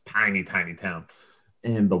just this tiny, tiny town.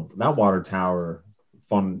 And that water tower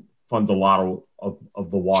funds a lot of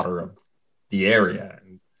the water of the area.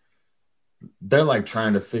 And they're like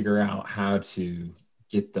trying to figure out how to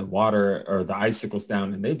get the water or the icicles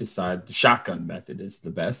down, and they decide the shotgun method is the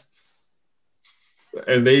best.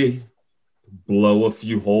 And they blow a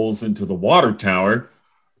few holes into the water tower.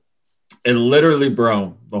 And literally,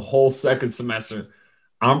 bro, the whole second semester,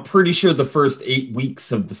 I'm pretty sure the first 8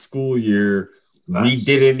 weeks of the school year, we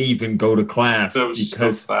didn't even go to class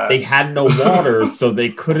because they had no water, so they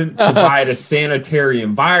couldn't provide a sanitary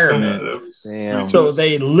environment. So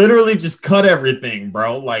they literally just cut everything,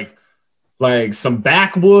 bro. Like some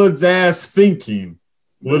backwoods ass thinking,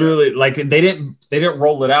 literally. Like they didn't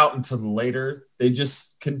roll it out until later. They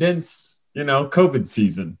just condensed, COVID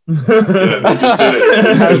season. They just did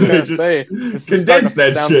it. I was gonna say, condensed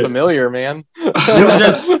that sound shit. Familiar, man.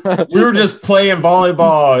 we were just playing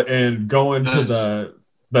volleyball and going to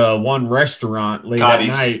the one restaurant late at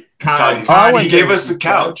night. Cotties. He gave us a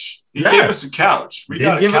couch. He gave us a couch. We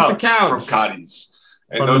got a couch from Cotties.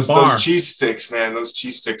 And those cheese sticks, man, those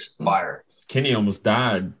cheese sticks are fire. Kenny almost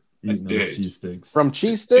died eating those cheese sticks. From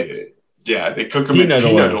cheese sticks? Yeah, they cook them in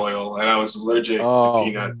peanut oil, and I was allergic to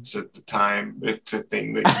peanuts at the time. It's a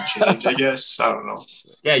thing that can change, I guess. I don't know.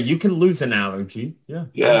 Yeah, you can lose an allergy. Yeah.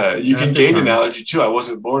 Yeah, you can gain an allergy too. I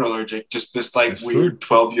wasn't born allergic. Just this weird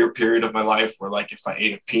 12-year period of my life where if I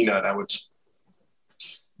ate a peanut, I would.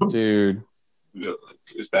 Dude,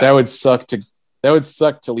 that would suck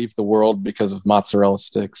to leave the world because of mozzarella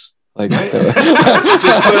sticks. All it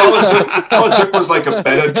took was like a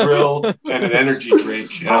Benadryl and an energy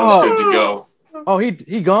drink, and I was good to go. Oh, he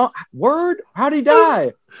gone? Word? How'd he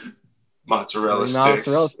die? Mozzarella sticks,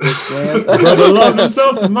 man. Brother loved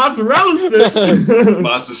himself some mozzarella sticks.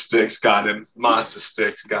 Mozza sticks got him.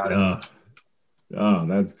 Oh,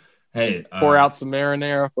 that's hey. Pour out some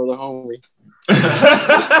marinara for the homie.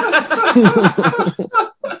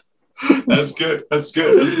 That's good. That's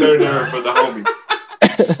marinara for the homie.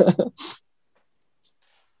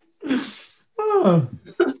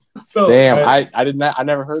 So damn, I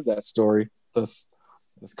never heard that story. That's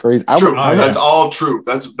crazy. It's true. That's all true.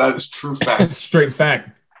 That is true fact. That's straight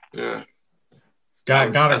fact. Yeah.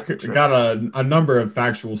 Got a number of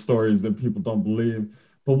factual stories that people don't believe,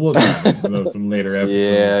 but we'll dive into those in later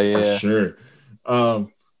episodes for sure.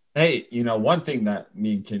 Hey, one thing that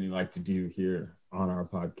me and Kenny like to do here on our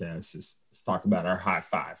podcast is talk about our high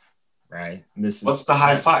five, right? And what's the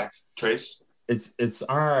high five, Trace? It's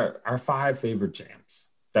our 5 favorite jams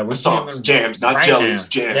that we're songs, jams, not jellies,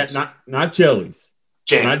 jams. Yeah, not jellies,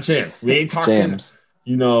 jams, not jams. We ain't talking jams.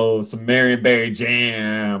 Some Marionberry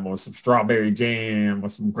jam or some strawberry jam or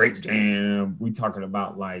some grape jam. We talking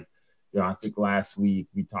about I think last week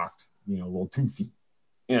we talked, a little 2 feet.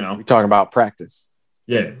 We talking about practice.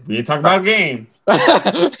 Yeah, we ain't talking about games.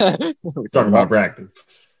 We're talking about practice.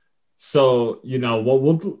 So,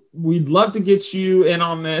 we'd love to get you in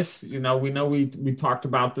on this. We know we talked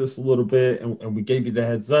about this a little bit and we gave you the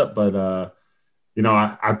heads up, but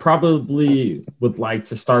I probably would like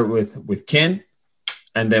to start with Ken,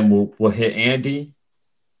 and then we'll hit Andy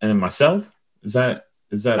and then myself. Is that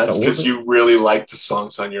that's because you really like the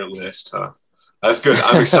songs on your list, huh? That's good.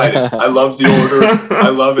 I'm excited. I love the order. I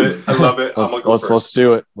love it. I'm gonna go first. Let's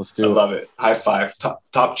do it. I love it. High five.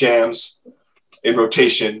 Top jams in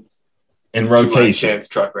rotation. Chance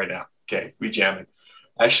truck right now. Okay, we jamming.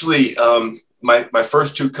 Actually, my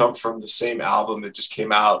first 2 come from the same album that just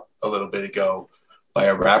came out a little bit ago by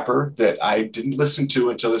a rapper that I didn't listen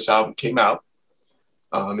to until this album came out.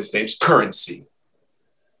 His name's Currency,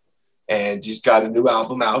 and he's got a new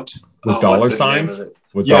album out with dollar signs.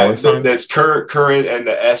 That's current, and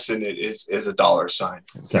the S in it is a dollar sign.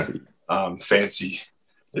 Okay. Fancy.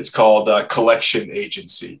 It's called Collection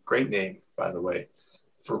Agency. Great name, by the way.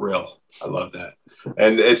 For real. I love that.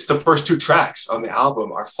 And it's the first 2 tracks on the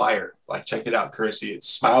album are fire. Check it out, Currency. It's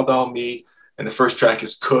Smiled on Me, and the first track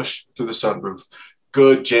is Kush Through the Sunroof.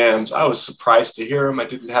 Good jams. I was surprised to hear them. I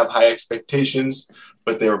didn't have high expectations,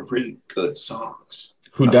 but they were really good songs.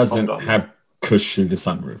 Who doesn't have Kush Through the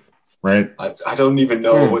Sunroof? Right. I don't even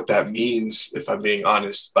know what that means, if I'm being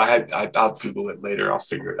honest. But I'll Google it later. I'll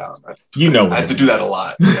figure it out. I have to do that a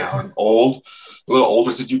lot. I'm old, a little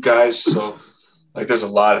older than you guys, so there's a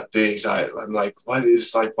lot of things. I'm like, what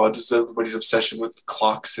is everybody's obsession with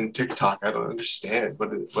clocks and TikTok? I don't understand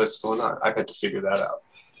what's going on. I've had to figure that out.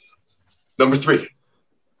 Number 3.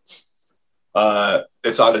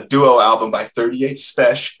 It's on a duo album by 38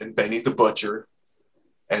 Spesh and Benny the Butcher,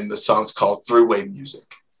 and the song's called Throughway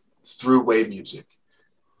Music. Throughway Music.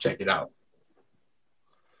 Check it out.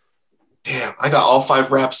 Damn, I got all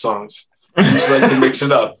 5 rap songs. I just like to mix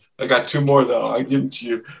it up. I got 2 more though. I'll give them to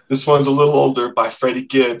you. This one's a little older, by Freddie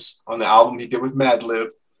Gibbs, on the album he did with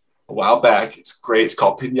Madlib a while back. It's great. It's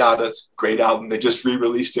called Pinata. It's a great album. They just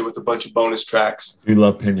re-released it with a bunch of bonus tracks. We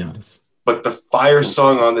love pinatas. But the fire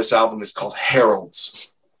song on this album is called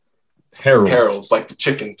Harold's. Harold's, like the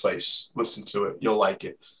chicken place. Listen to it. You'll like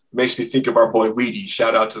it. Makes me think of our boy Wheaties.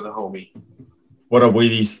 Shout out to the homie. What up,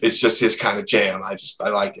 Wheaties? It's just his kind of jam. I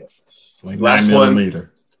like it. Last 9mm.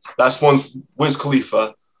 Last one's Wiz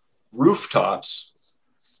Khalifa, Rooftops,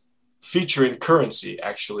 featuring Currency,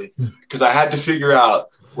 actually. Because I had to figure out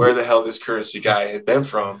where the hell this Currency guy had been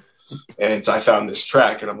from. And so I found this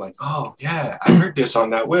track, and I'm like, oh, yeah, I heard this on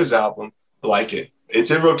that Wiz album. I like it.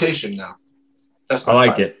 It's in rotation now. I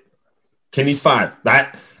like it. Kenny's 5.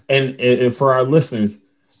 And for our listeners,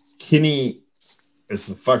 Kenny is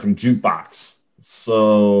a fucking jukebox.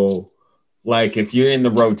 So, if you're in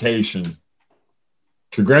the rotation,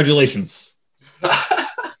 congratulations.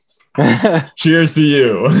 Cheers to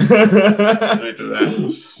you.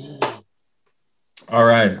 All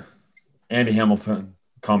right. Andy Hamilton,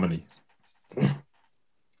 comedy.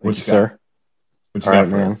 What you sir? What you got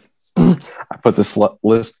for us? I put this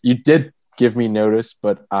list. You did give me notice,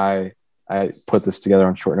 but I put this together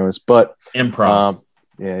on short notice. But improv.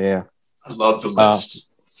 Yeah. I love the list.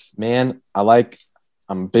 Man, I'm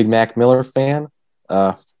a big Mac Miller fan.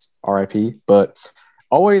 R.I.P. But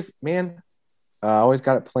always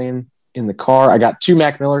got it playing in the car. I got 2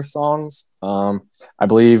 Mac Miller songs. I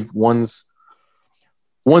believe one's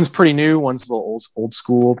pretty new, one's a little old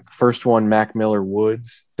school. First one, Mac Miller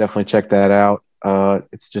Woods. Definitely check that out.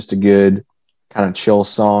 It's just a good kind of chill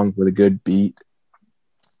song with a good beat.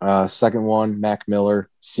 Second one, Mac Miller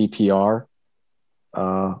CPR.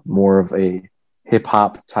 More of a hip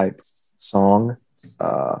hop type song.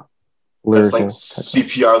 That's like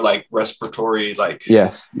CPR, like respiratory, like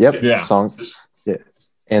yes, yep, yeah, songs. Yeah,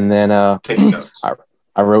 and then I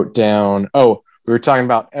wrote down. Oh, we were talking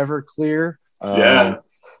about Everclear.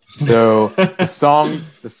 So the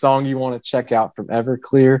song you want to check out from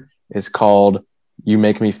Everclear is called "You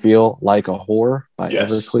Make Me Feel Like a Whore" by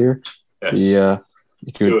Everclear. Yes.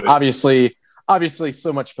 You could obviously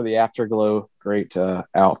so much for the Afterglow, great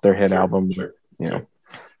out their hit album. Sure. You know,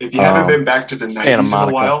 if you haven't been back to the 90s in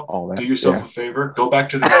a while, do yourself a favor. Go back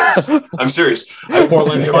to the 90s. I'm serious.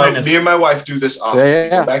 Me and my wife do this often.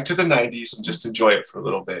 Go back to the 90s and just enjoy it for a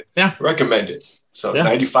little bit. Yeah. Recommend it. So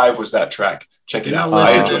 95 was that track. Check it out.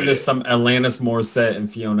 I enjoyed it. Some Alanis Morissette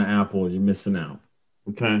and Fiona Apple. You're missing out.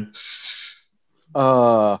 Okay.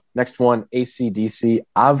 Next one, AC/DC.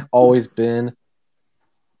 I've always been,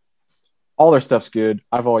 all their stuff's good.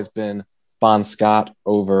 I've always been Bon Scott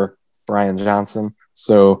over Brian Johnson.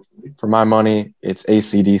 So for my money, it's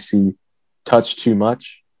AC/DC. Touch Too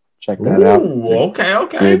Much. Check that out.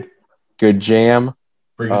 Okay. Good jam.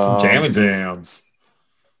 Bring some jams.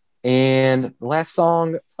 And the last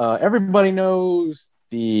song, everybody knows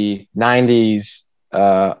the 90s,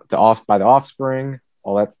 by the Offspring,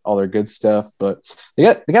 all their good stuff, but they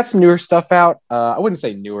got some newer stuff out. I wouldn't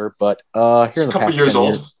say newer, but here in the past years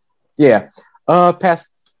old. Yeah. Past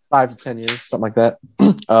 5 to 10 years, something like that.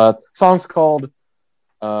 Song's called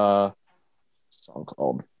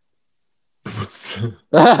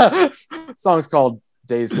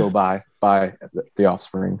Days Go By by the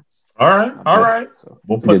Offspring. All right. So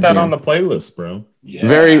we'll put that on the playlist, bro. Yeah.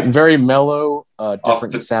 Very, very mellow,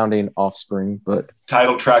 different sounding Offspring, but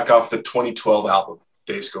title track off the 2012 album,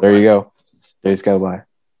 Days Go By. There you go. Days Go By.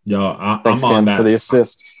 Yo, thanks, I'm on that for the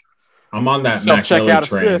assist. I'm on that Mac Miller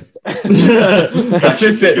train. Assist.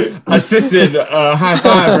 assisted high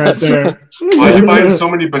five right there. Why are you buying so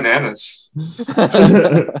many bananas?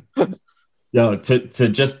 Yo, to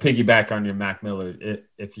just piggyback on your Mac Miller,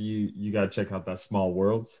 if you gotta check out that Small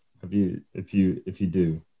Worlds. If you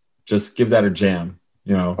do, just give that a jam.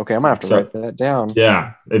 You know. Okay, I'm gonna have to write that down.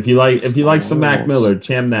 Yeah, if you like some Mac Miller,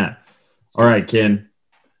 jam that. All right, Ken,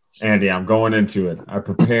 Andy, I'm going into it. I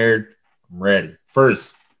prepared. I'm ready.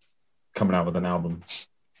 First, coming out with an album.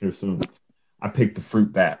 Here's some. I picked the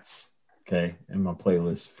Fruit Bats. Okay, in my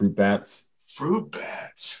playlist, Fruit Bats. Fruit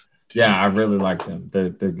Bats. Yeah, I really like them. They're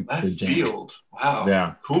jam. Field. Wow.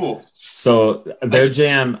 Yeah. Cool. So their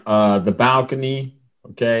jam, The Balcony.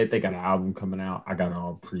 Okay, they got an album coming out. I got it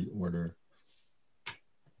on pre-order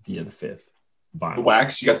via the 5th. Vinyl. The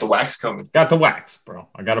wax. You got the wax coming. Got the wax, bro.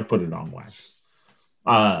 I got to put it on wax.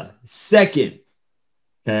 Second,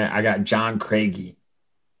 okay, I got John Craigie.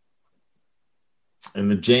 And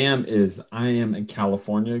the jam is I Am in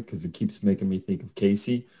California because it keeps making me think of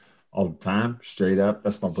Casey all the time, straight up.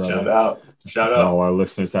 That's my brother. Shout out. All our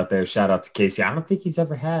listeners out there. Shout out to Casey. I don't think he's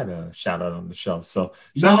ever had a shout out on the show. So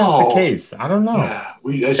that's the case. I don't know.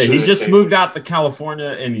 Yeah, he just moved out to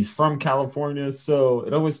California and he's from California. So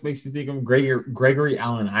it always makes me think of Gregory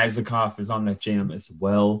Alan Isaacoff is on that jam as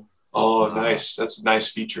well. Oh, nice. That's a nice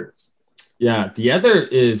feature. Yeah. The other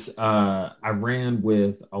is I ran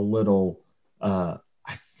with a little I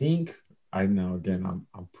think I know again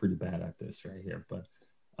I'm pretty bad at this right here, but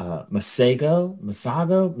Masego,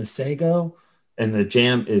 and the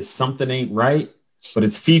jam is Something Ain't Right, but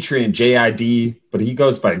it's featuring JID, but he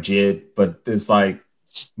goes by Jid, but there's like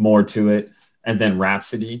more to it, and then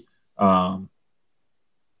Rhapsody.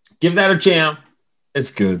 Give that a jam. It's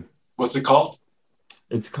good. What's it called?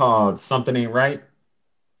 It's called Something Ain't Right.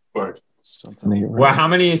 Word. Something Ain't Right. Well, how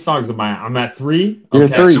many songs am I? I'm at 3. You're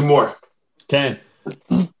at 3. 2 more. Okay.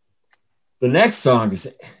 The next song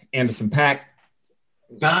is Anderson .Paak.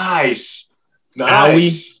 Nice.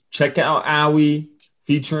 Owie. Check out Owie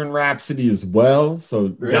featuring Rhapsody as well. So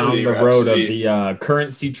down the road of the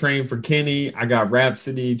Currency train for Kenny, I got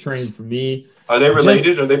Rhapsody train for me. Are they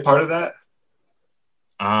related? Are they part of that?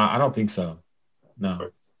 I don't think so.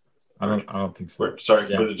 No. I don't think so. Sorry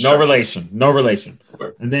for the no relation.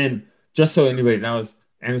 And then just so anybody knows,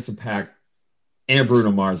 Anderson .Paak and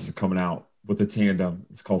Bruno Mars is coming out with a tandem.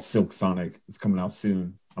 It's called Silk Sonic. It's coming out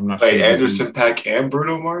soon. I'm not sure. Anderson .Paak and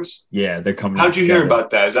Bruno Mars? Yeah, they're coming. How'd you hear about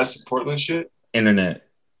that? Is that some Portland shit? Internet.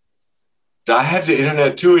 I have the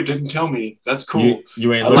internet too. It didn't tell me. That's cool.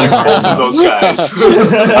 You ain't like both of those guys.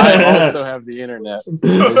 I also have the internet.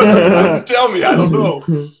 Tell me. I don't know.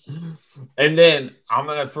 And then I'm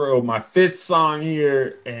gonna throw my 5th song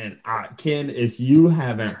here. And Ken, if you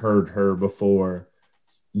haven't heard her before,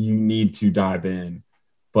 you need to dive in.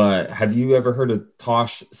 But have you ever heard of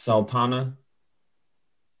Tosh Sultana?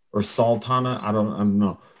 Or Sultana? I don't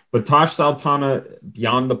know. But Tosh Sultana,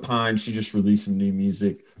 Beyond the Pine, she just released some new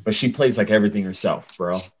music, but she plays like everything herself,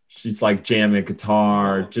 bro. She's like jamming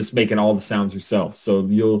guitar, just making all the sounds herself. So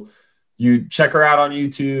you check her out on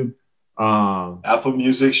YouTube. Apple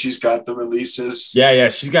Music, she's got the releases. Yeah,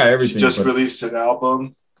 she's got everything. She just released an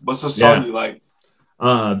album. What's the song you like?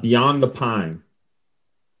 Beyond the Pine.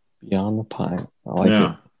 Beyond the Pine. I like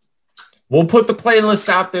it. We'll put the playlist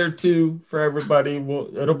out there too for everybody.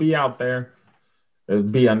 It'll be out there. It'll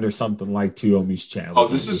be under something like Two Homies Channel. Oh,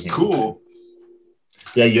 this is cool.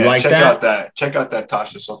 Yeah, you like that? Check out that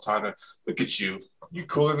Tasha Sultana. Look at you. You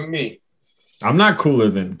cooler than me. I'm not cooler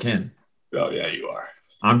than Ken. Oh, yeah, you are.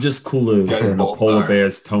 I'm just cooler than a polar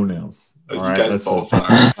bear's toenails. You guys both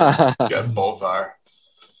are. You guys both are.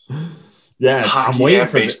 Yeah, I'm waiting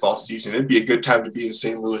for baseball season. It'd be a good time to be in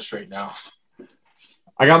St. Louis right now.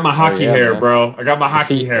 I got my hockey hair, bro. I got my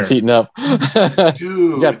hockey hair. It's heating up. Dude,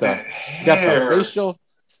 you got the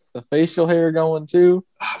facial hair going too.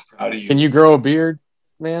 I'm proud of you. Can you grow a beard,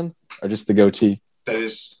 man? Or just the goatee? That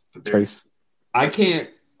is the beard. Trace. I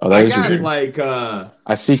can't. Oh, that is your beard.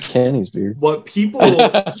 I see Kenny's beard. What people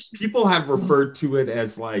have referred to it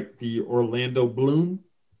as like the Orlando Bloom,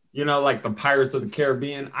 like the Pirates of the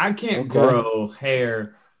Caribbean. I can't grow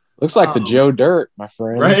hair. Looks like the Joe Dirt, my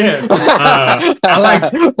friend. Right. I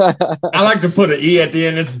like to put an E at the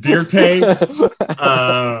end. It's Dirte.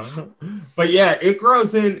 But yeah, it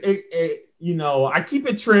grows in. I keep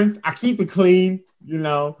it trimmed. I keep it clean.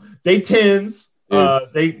 They tens.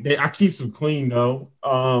 I keep them clean though.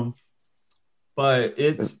 But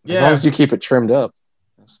it's as long as you keep it trimmed up.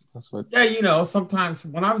 That's what. Yeah, sometimes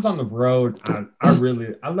when I was on the road,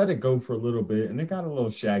 I let it go for a little bit, and it got a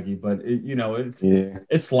little shaggy. But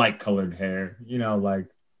it's light colored hair. Like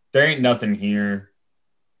there ain't nothing here.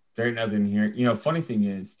 Funny thing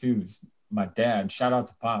is too, is my dad. Shout out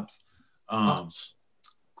to Pops.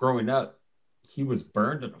 Growing up, he was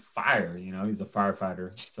burned in a fire. He's a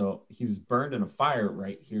firefighter, so he was burned in a fire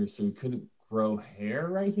right here, so he couldn't grow hair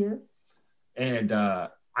right here, and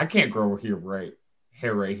I can't grow hair right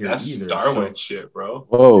here that's either. Darwin shit, bro.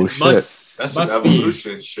 Oh shit! That's some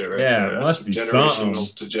evolution shit, right? Yeah, there. Must be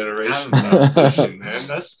generational to generation evolution, man.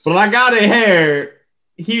 But I got a hair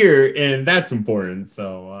here, and that's important.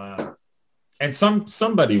 So, and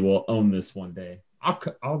somebody will own this one day.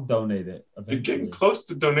 I'll donate it eventually. You're getting close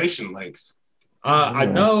to donation length. I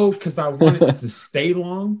know, because I want it to stay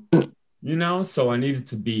long. So I need it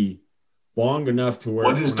to be long enough to where.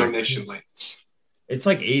 What is donation length? It's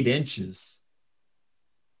like 8 inches.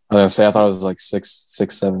 I was gonna say I thought it was like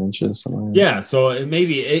 7 inches. Something like that. Yeah, so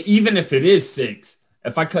even if it is 6,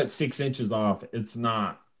 if I cut 6 inches off, it's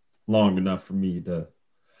not long enough for me to.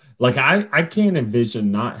 Like I can't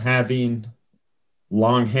envision not having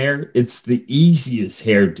long hair. It's the easiest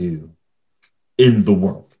hairdo in the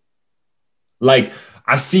world. Like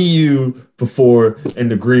I see you before in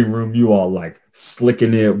the green room. You all like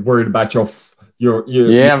slicking it, worried about your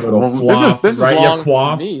little flop, this is right? long your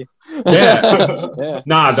quaff. to me. Yeah.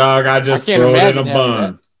 Nah, dog. I just throw it in a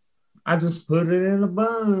bun. That. I just put it in a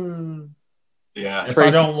bun. Yeah. If I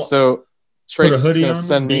don't Trace is gonna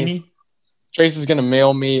send me. Trace is gonna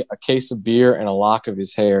mail me a case of beer and a lock of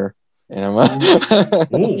his hair, and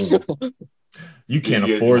Ooh. You can't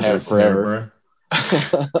afford this hair, bro.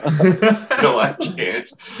 No, I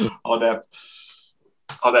can't. All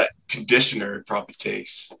that conditioner it probably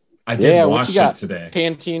takes. I did wash it today.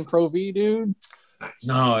 Pantene Pro V, dude.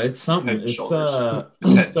 No, it's something.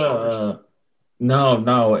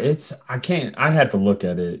 No, it's I can't. I had to look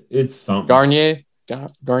at it. It's something. Garnier.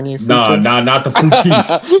 No, not the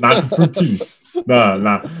Fructis. Not the Fructis. No.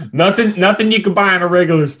 Nothing you can buy in a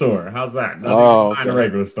regular store. How's that? Nothing you can buy in a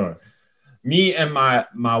regular store. Me and my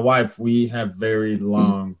wife, we have very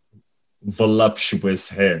long, voluptuous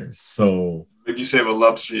hair. So if you say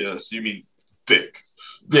voluptuous, you mean thick.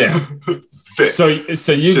 Yeah. Thick. So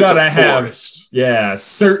you gotta have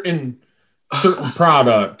certain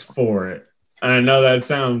product for it. And I know that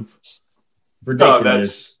sounds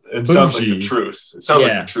ridiculous. No, it sounds like the truth. It sounds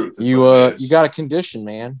like the truth. You got a condition,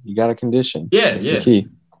 man. You got a condition. Yeah, that's the key.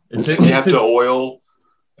 You have to oil,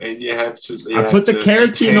 and you have to. I put the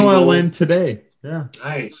keratin oil in today. Yeah,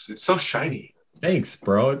 nice. It's so shiny. Thanks,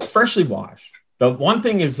 bro. It's freshly washed. The one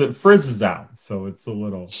thing is it frizzes out, so it's a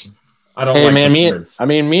little. I don't. Hey,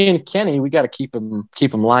 man, me and Kenny, we got to keep them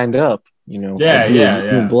lined up.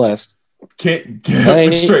 Yeah. Blessed.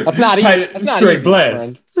 That's not easy. That's not straight easy,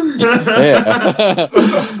 blessed. Yeah.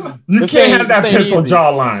 You can't have that pencil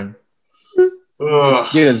jawline.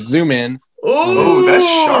 Get a zoom in. Oh, that's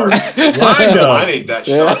sharp. Mine ain't that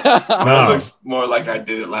sharp. Mine looks more like I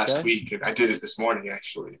did it last week, and I did it this morning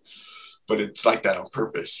actually. but it's like that on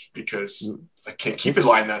purpose because I can't keep it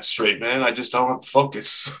lying that straight, man. I just don't have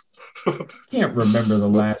focus. Can't remember the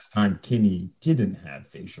last time Kenny didn't have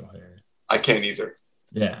facial hair. I can't either.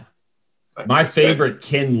 Yeah. My favorite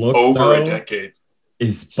Ken look over a decade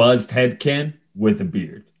is buzzed head Ken with a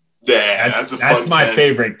beard. Yeah, that's my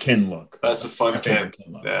favorite Ken look. That's a fun Ken.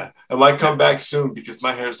 Yeah, it might come back soon because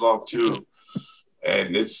my hair's long too,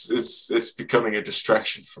 and it's becoming a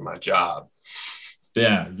distraction for my job.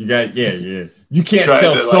 Yeah, you got You can't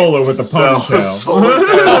sell solar with a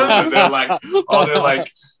ponytail. They're like,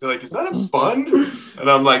 is that a bun? And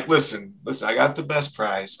I'm like, listen, I got the best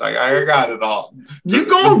price. I got it all. You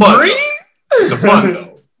going green? It's a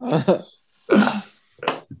bun though.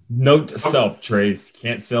 Note to self, Trace.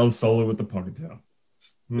 Can't sell solar with the ponytail.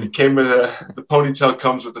 It came with the ponytail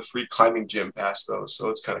comes with a free climbing gym pass though, so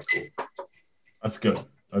it's kind of cool. That's good.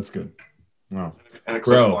 Wow. And a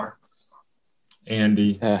clip bar.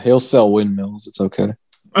 Andy. Yeah, he'll sell windmills. It's okay.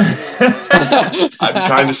 I'm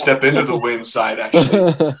trying to step into the wind side,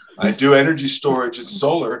 actually. I do energy storage and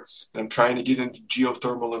solar, and I'm trying to get into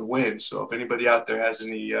geothermal and wind. So if anybody out there has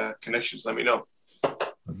any connections, let me know.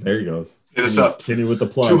 There he goes. Hit us up. Kenny with the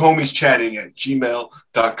plug.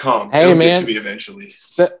 twohomieschatting@gmail.com. Hey, It'll man. Get to me eventually.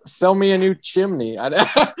 Sell me a new chimney. I got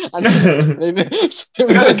a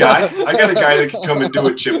guy that can come and do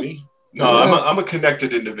a chimney. No, I'm a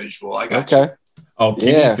connected individual. I got you. Oh,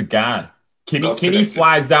 Kenny's the guy. Kenny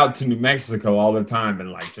flies out to New Mexico all the time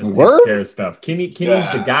and like just takes care of stuff. Kenny's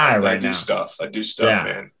the guy right now. I do stuff,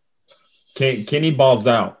 man. Kenny balls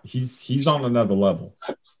out. He's on another level.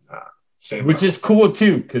 Same which level. Is cool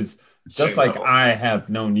too, because just Same like level. I have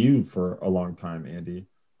known you for a long time, Andy,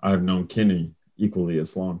 I have known Kenny equally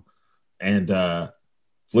as long, and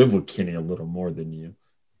lived with Kenny a little more than you.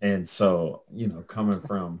 And so,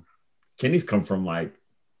 Kenny's come from like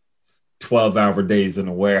 12-hour days in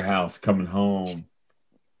a warehouse, coming home,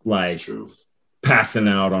 like passing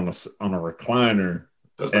out on a recliner.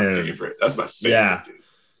 That's my favorite. That's my favorite. Yeah, dude.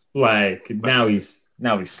 like now he's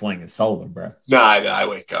slinging solar, bro. Nah, I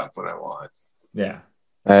wake up when I want. Yeah,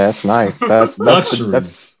 that's nice. That's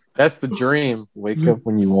luxuries. That's the dream. Wake up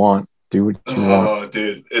when you want. Do what you want. Oh,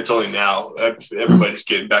 dude, it's only now. Everybody's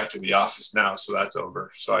getting back to the office now, so that's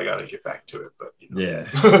over. So I got to get back to it. But yeah,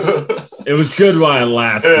 it was good while it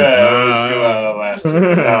lasted. Yeah, it was good while it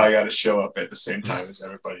lasted. Now I got to show up at the same time as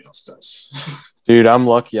everybody else does. Dude, I'm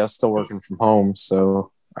lucky. I'm still working from home,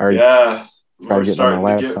 so I already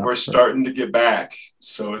we're starting to get back.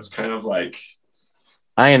 So it's kind of like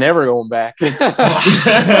I ain't ever going back. If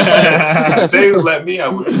they would let me, I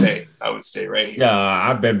would stay. I would stay right here. Yeah,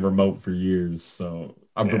 I've been remote for years, so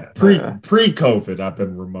pre-COVID, I've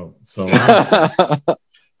been remote. So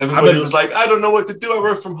everybody was like, "I don't know what to do. I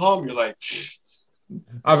work from home." You're like,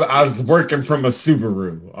 I was working from a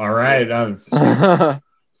Subaru. All right,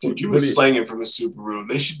 dude, you were slanging from a Subaru.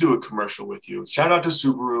 They should do a commercial with you. Shout out to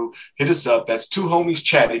Subaru. Hit us up. That's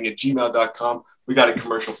twohomieschatting@gmail.com. We got a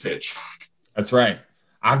commercial pitch. That's right.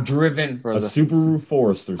 I've driven a Subaru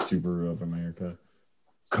Forester Subaru of America,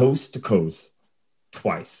 coast to coast,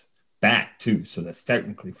 twice, back too. So that's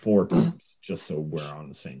technically 4 times. Just so we're on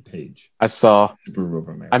the same page. I saw Subaru of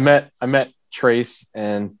America. I met Trace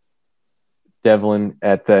and Devlin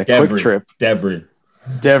at the Quick Trip. Devrin,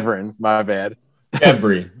 my bad.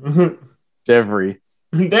 Devry.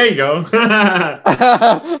 There you go.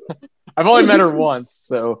 I've only met her once,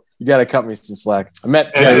 so you got to cut me some slack. I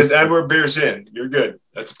met Edward Beers in. You're good.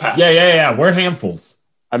 That's a pass. Yeah. We're handfuls.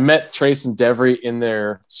 I met Trace and Devry in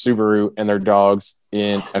their Subaru and their dogs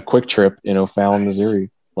in a Quick Trip in O'Fallon,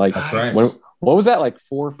 Missouri. Like, that's right. What was that? Like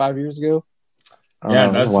 4 or 5 years ago? Yeah,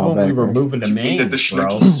 that's when we were moving to Maine,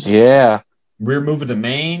 bro. Yeah, we were moving to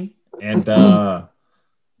Maine, and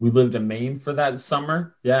we lived in Maine for that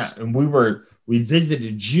summer. Yeah, and we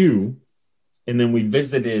visited you. And then we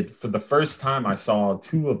visited for the first time. I saw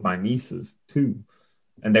 2 of my nieces, and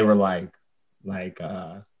they were like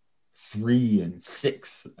 3 and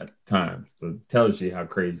 6 at the time. So it tells you how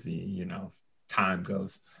crazy, time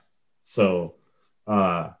goes. So,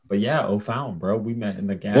 but yeah, O'Fallon, bro. We met in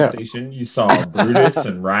the gas station. You saw Brutus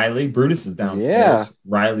and Riley. Brutus is downstairs. Yeah.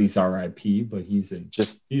 Riley's R.I.P., but he's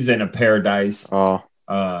in a paradise. Oh,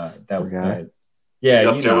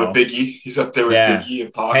 Yeah, he's up there with Biggie. He's up there with Biggie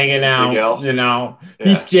and Pac. Hanging out,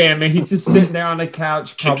 He's jamming. He's just sitting there on the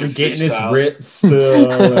couch, probably getting his rips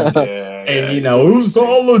still. It was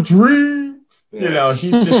all a dream. Yeah.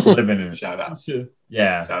 He's just living it. Shout out.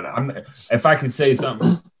 Yeah. Shout out. If I could say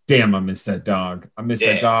something, damn, I miss that dog. I miss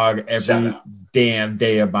that dog every damn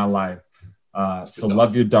day of my life. So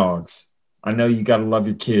love your dogs. I know you got to love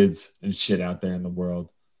your kids and shit out there in the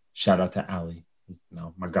world. Shout out to Allie.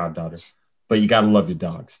 My goddaughter. But you got to love your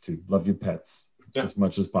dogs too. Love your pets as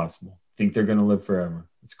much as possible. Think they're going to live forever.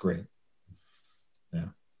 It's great. Yeah.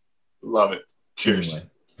 Love it. Cheers.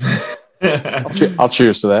 Anyway. I'll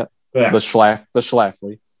cheers to that. Yeah. The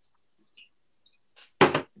Schlafly.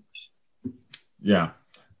 Yeah.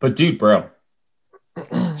 But dude, bro,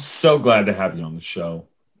 so glad to have you on the show.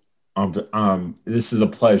 This is a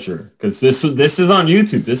pleasure because this is on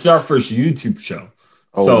YouTube. This is our first YouTube show.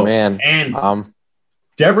 Oh man. And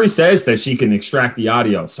Devery says that she can extract the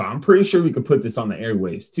audio, so I'm pretty sure we could put this on the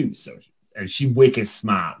airwaves too. So, and she wicked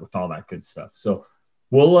smart with all that good stuff. So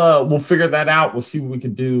we'll figure that out. We'll see what we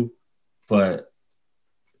can do. But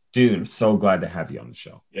dude, I'm so glad to have you on the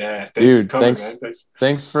show. Yeah,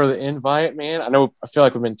 thanks for the invite, man. I feel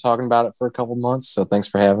like we've been talking about it for a couple months, so thanks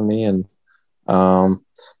for having me. And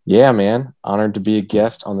yeah, man, honored to be a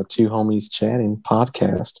guest on the Two Homies Chatting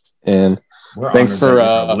podcast. And thanks for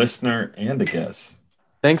a listener and a guest.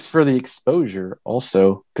 Thanks for the exposure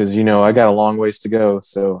also, because, I got a long ways to go.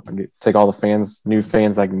 So I take all the new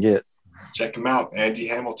fans I can get. Check him out, Andy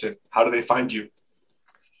Hamilton. How do they find you?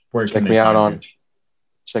 Check me out on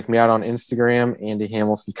Instagram, Andy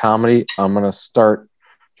Hamilton Comedy. I'm going to start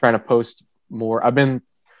trying to post more. I've been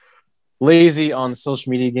lazy on the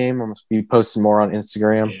social media game. I'm going to be posting more on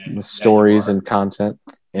Instagram with stories and content.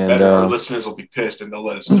 And our listeners will be pissed and they'll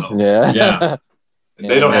let us know. Yeah. And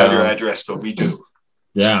they don't have your address, but we do.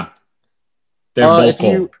 Yeah.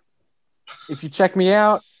 They're if you check me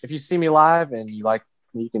out, if you see me live and you like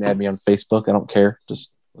me, you can add me on Facebook. I don't care.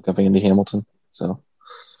 Just look up Andy Hamilton. So,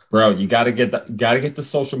 bro, you gotta get the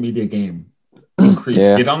social media game increased.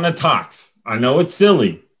 Yeah. Get on the talks. I know it's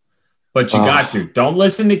silly, but you got to. Don't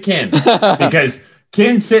listen to Ken because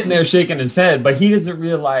Ken's sitting there shaking his head, but he doesn't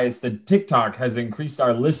realize that TikTok has increased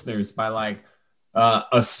our listeners by like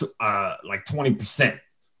 20%.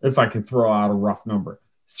 If I could throw out a rough number.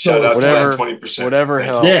 Shout out to that 20%. Whatever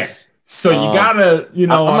helps. Yes. Yeah. So you gotta,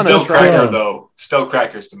 I'm Still Cracker though. Still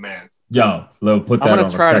Cracker's the man. Yo, put that I'm gonna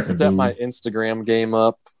try to step my Instagram game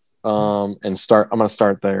up and start. I'm gonna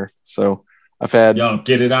start there. So I've had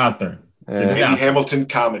get it out there. Andy Hamilton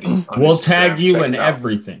Comedy. We'll tag you in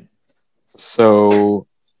everything. So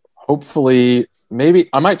hopefully, maybe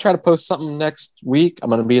I might try to post something next week. I'm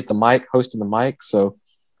gonna be at the mic, hosting the mic, so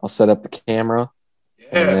I'll set up the camera.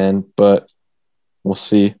 Yeah. But we'll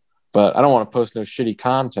see. But I don't want to post no shitty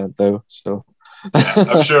content though. So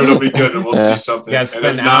I'm sure it'll be good, and we'll see something. Yeah,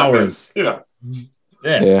 spend hours. Yeah.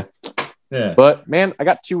 But man, I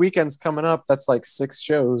got 2 weekends coming up. That's like 6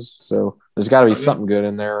 shows. So there's got to be something good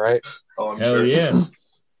in there, right? Oh, Hell sure. Yeah.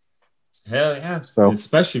 Hell yeah. So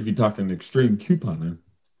especially if you're talking extreme couponing.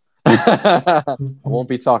 I won't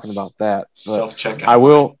be talking about that. Self-checkout. I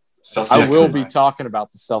will be talking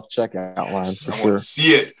about the self-checkout line for sure. I want to see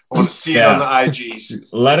it. I want to see it on the IGs.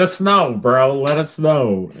 Let us know, bro. Let us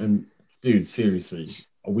know. And dude, seriously,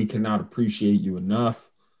 we cannot appreciate you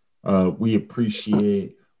enough. We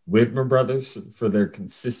appreciate Widmer Brothers for their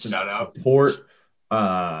consistent support.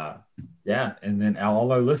 And then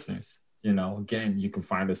all our listeners. Again, you can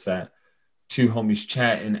find us at Two Homies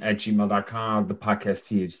Chatting at gmail.com, the podcast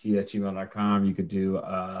THC at gmail.com. You could do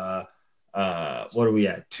what are we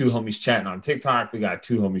at? Two Homies Chatting on TikTok. We got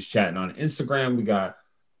Two Homies Chatting on Instagram. We got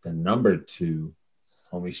the number 2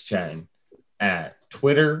 Homies Chatting at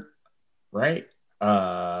Twitter, right?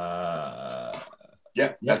 That's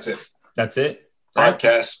it. That's it.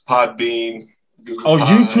 Podcast, Podbean, Google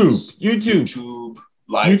YouTube,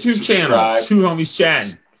 like, YouTube subscribe. Channel, Two Homies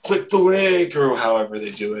Chatting. Click the link or however they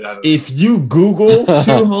do it. If you Google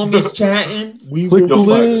Two Homies Chatting, we will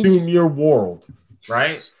consume your world,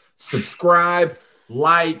 right? Subscribe,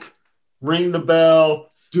 like, ring the bell,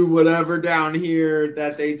 do whatever down here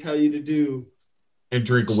that they tell you to do, and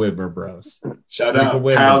drink a Widmer Bros. Shout out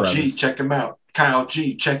Kyle G. Check him out. Kyle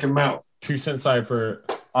G. Check him out. 2 Cent Cypher.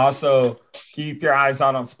 Also, keep your eyes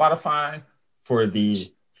out on Spotify for the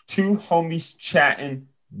Two Homies Chatting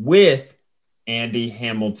with Andy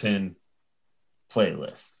Hamilton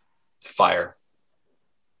playlist. Fire.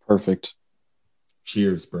 Perfect.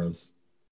 Cheers, bros.